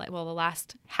years of my life. Well, the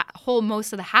last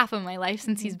most of the half of my life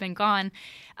since he's been gone.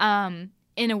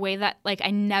 In a way that, like, I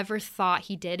never thought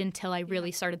he did until I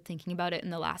really started thinking about it in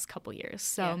the last couple years.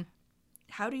 So,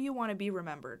 how do you want to be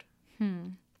remembered?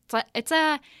 It's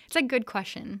a good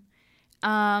question,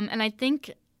 and I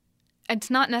think it's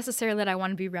not necessarily that I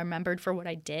want to be remembered for what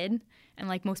I did. And,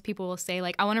 like, most people will say,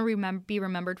 like, I want to be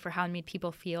remembered for how I made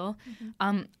people feel.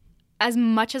 As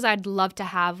much as I'd love to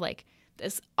have, like,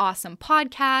 this awesome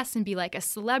podcast and be like a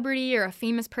celebrity or a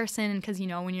famous person, because, you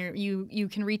know, when you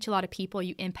can reach a lot of people,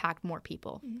 you impact more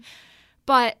people.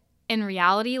 But in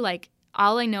reality, like,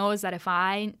 all I know is that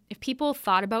if people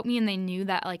thought about me and they knew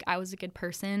that, like, I was a good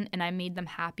person and I made them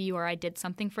happy or I did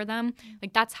something for them,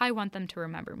 like, that's how I want them to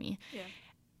remember me.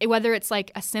 Whether it's like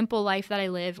a simple life that I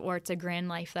live or it's a grand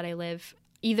life that I live,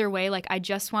 either way, like, I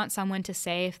just want someone to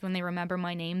say, when they remember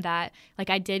my name, that,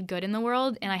 like, I did good in the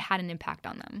world and I had an impact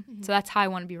on them. So that's how I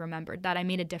want to be remembered, that I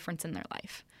made a difference in their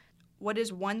life. What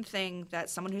is one thing that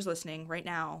someone who's listening right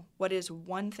now, what is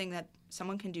one thing that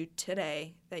someone can do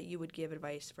today that you would give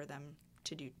advice for them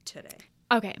to do today?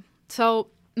 Okay, so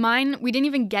mine, we didn't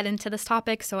even get into this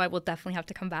topic, so I will definitely have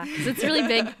to come back because it's really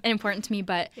big and important to me,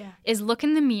 but is look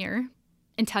in the mirror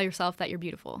and tell yourself that you're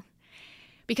beautiful.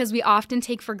 Because we often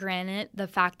take for granted the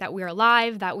fact that we're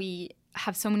alive, that we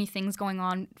have so many things going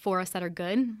on for us that are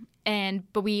good.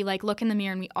 But we, like, look in the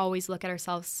mirror and we always look at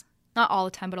ourselves, not all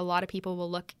the time, but a lot of people will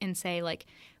look and say, like,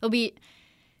 they'll be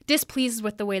displeased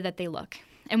with the way that they look.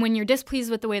 And when you're displeased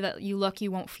with the way that you look,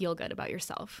 you won't feel good about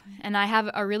yourself. And I have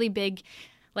a really big,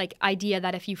 like, idea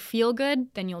that if you feel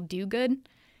good, then you'll do good.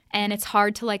 And it's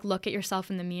hard to, like, look at yourself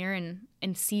in the mirror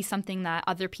and see something that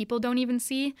other people don't even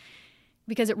see,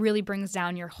 because it really brings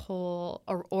down your whole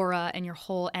aura and your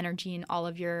whole energy and all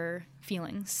of your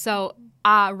feelings. So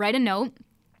write a note.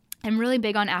 I'm really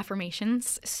big on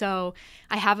affirmations. So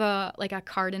I have a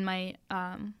card in my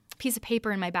piece of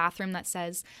paper in my bathroom that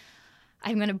says,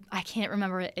 I can't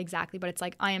remember it exactly, but it's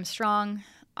like, I am strong,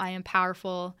 I am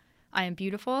powerful, I am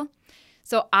beautiful.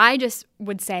 So I just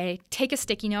would say, take a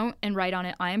sticky note and write on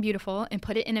it, I am beautiful, and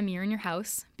put it in a mirror in your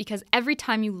house, because every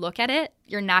time you look at it,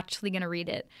 you're naturally going to read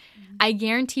it. I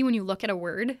guarantee when you look at a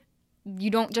word,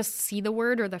 you don't just see the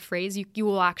word or the phrase, you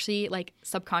will actually, like,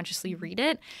 subconsciously read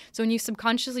it. So when you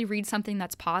subconsciously read something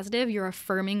that's positive, you're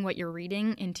affirming what you're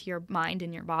reading into your mind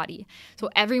and your body.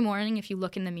 So every morning, if you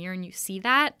look in the mirror and you see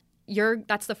that,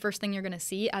 that's the first thing you're going to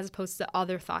see, as opposed to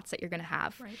other thoughts that you're going to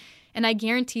have. Right. And I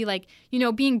guarantee, like, you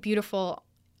know, being beautiful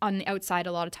on the outside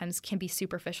a lot of times can be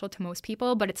superficial to most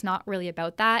people, but it's not really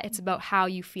about that. It's about how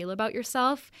you feel about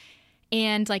yourself.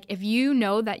 And, like, if you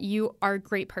know that you are a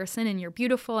great person and you're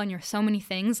beautiful and you're so many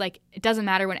things, like, it doesn't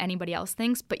matter what anybody else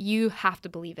thinks, but you have to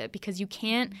believe it, because you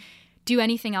can't do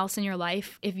anything else in your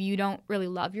life if you don't really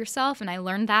love yourself. And I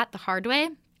learned that the hard way.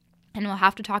 And we'll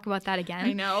have to talk about that again.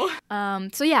 I know.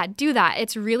 So yeah, do that.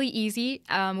 It's really easy.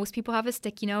 Most people have a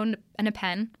sticky note and a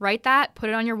pen. Write that, put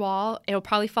it on your wall. It'll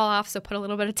probably fall off, so put a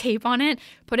little bit of tape on it.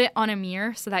 Put it on a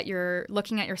mirror so that you're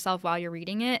looking at yourself while you're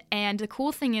reading it. And the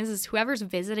cool thing is whoever's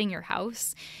visiting your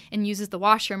house and uses the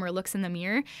washroom or looks in the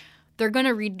mirror, they're going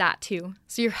to read that too.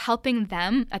 So you're helping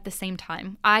them at the same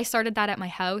time. I started that at my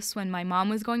house when my mom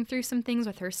was going through some things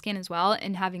with her skin as well,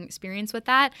 and having experience with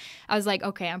that. I was like,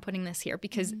 okay, I'm putting this here,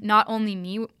 because not only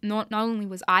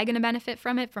was I going to benefit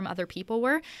from it, from other people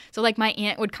were. So, like, my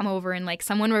aunt would come over and, like,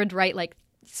 someone would write, like,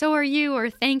 so are you, or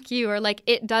thank you, or, like,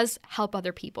 it does help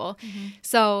other people.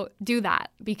 So do that,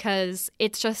 because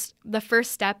it's just the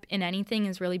first step in anything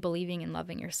is really believing and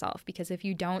loving yourself, because if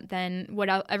you don't, then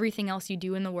everything else you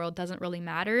do in the world doesn't really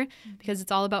matter, because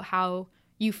it's all about how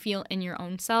you feel in your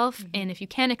own self. And if you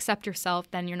can't accept yourself,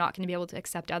 then you're not going to be able to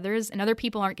accept others. And other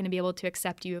people aren't going to be able to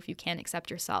accept you if you can't accept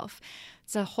yourself.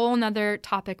 It's a whole nother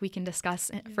topic we can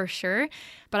discuss for sure.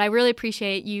 But I really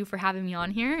appreciate you for having me on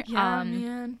here. Yeah,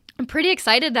 man. I'm pretty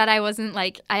excited that I wasn't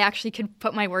I actually could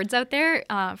put my words out there.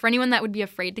 For anyone that would be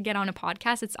afraid to get on a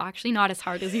podcast, it's actually not as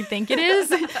hard as you think it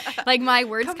is. My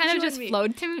words kind of just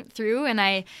flowed through, and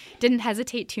I didn't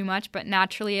hesitate too much. But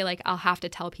naturally, I'll have to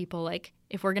tell people,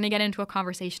 if we're going to get into a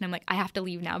conversation, I'm I have to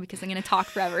leave now because I'm going to talk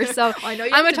forever. So I know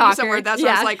you I'm have a to talker. be somewhere. That's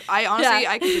what I was I honestly,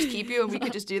 I could just keep you and we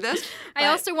could just do this. I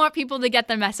also want people to get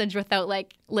the message without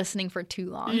listening for too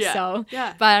long. Yeah. So,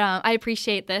 yeah. But I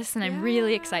appreciate this, and I'm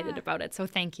really excited about it. So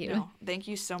thank you. No, thank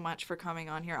you so much for coming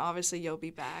on here. Obviously, you'll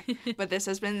be back. But this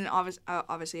has been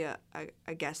obviously a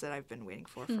guest that I've been waiting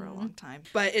for a long time.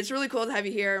 But it's really cool to have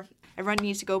you here. Everyone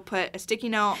needs to go put a sticky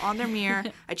note on their mirror.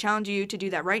 I challenge you to do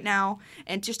that right now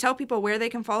and just tell people where they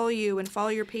can follow you and follow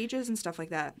your pages and stuff like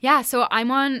that. Yeah, so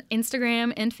I'm on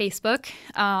Instagram and Facebook.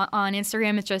 On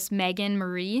Instagram, it's just Megan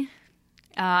Marie.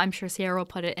 I'm sure Sierra will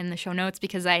put it in the show notes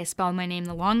because I spelled my name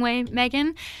the long way,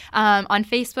 Megan. On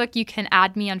Facebook, you can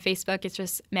add me on Facebook. It's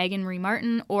just Megan Marie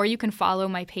Martin. Or you can follow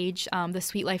my page, The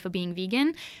Sweet Life of Being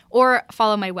Vegan. Or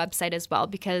follow my website as well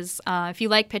because if you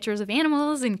like pictures of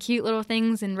animals and cute little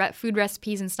things and food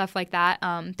recipes and stuff like that,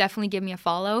 definitely give me a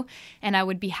follow. And I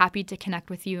would be happy to connect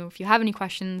with you. If you have any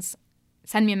questions,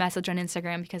 send me a message on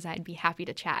Instagram because I'd be happy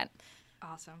to chat.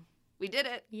 Awesome. We did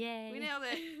it. Yay. We nailed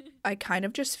it. I kind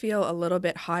of just feel a little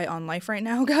bit high on life right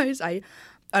now, guys. I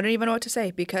don't even know what to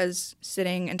say because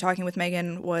sitting and talking with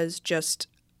Megan was just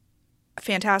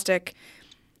fantastic.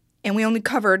 And we only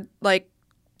covered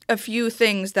a few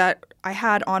things that I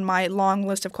had on my long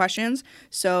list of questions.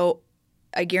 So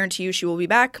I guarantee you she will be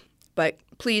back. But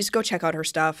please go check out her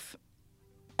stuff.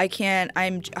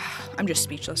 I'm just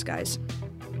speechless, guys.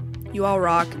 You all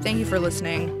rock. Thank you for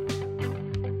listening.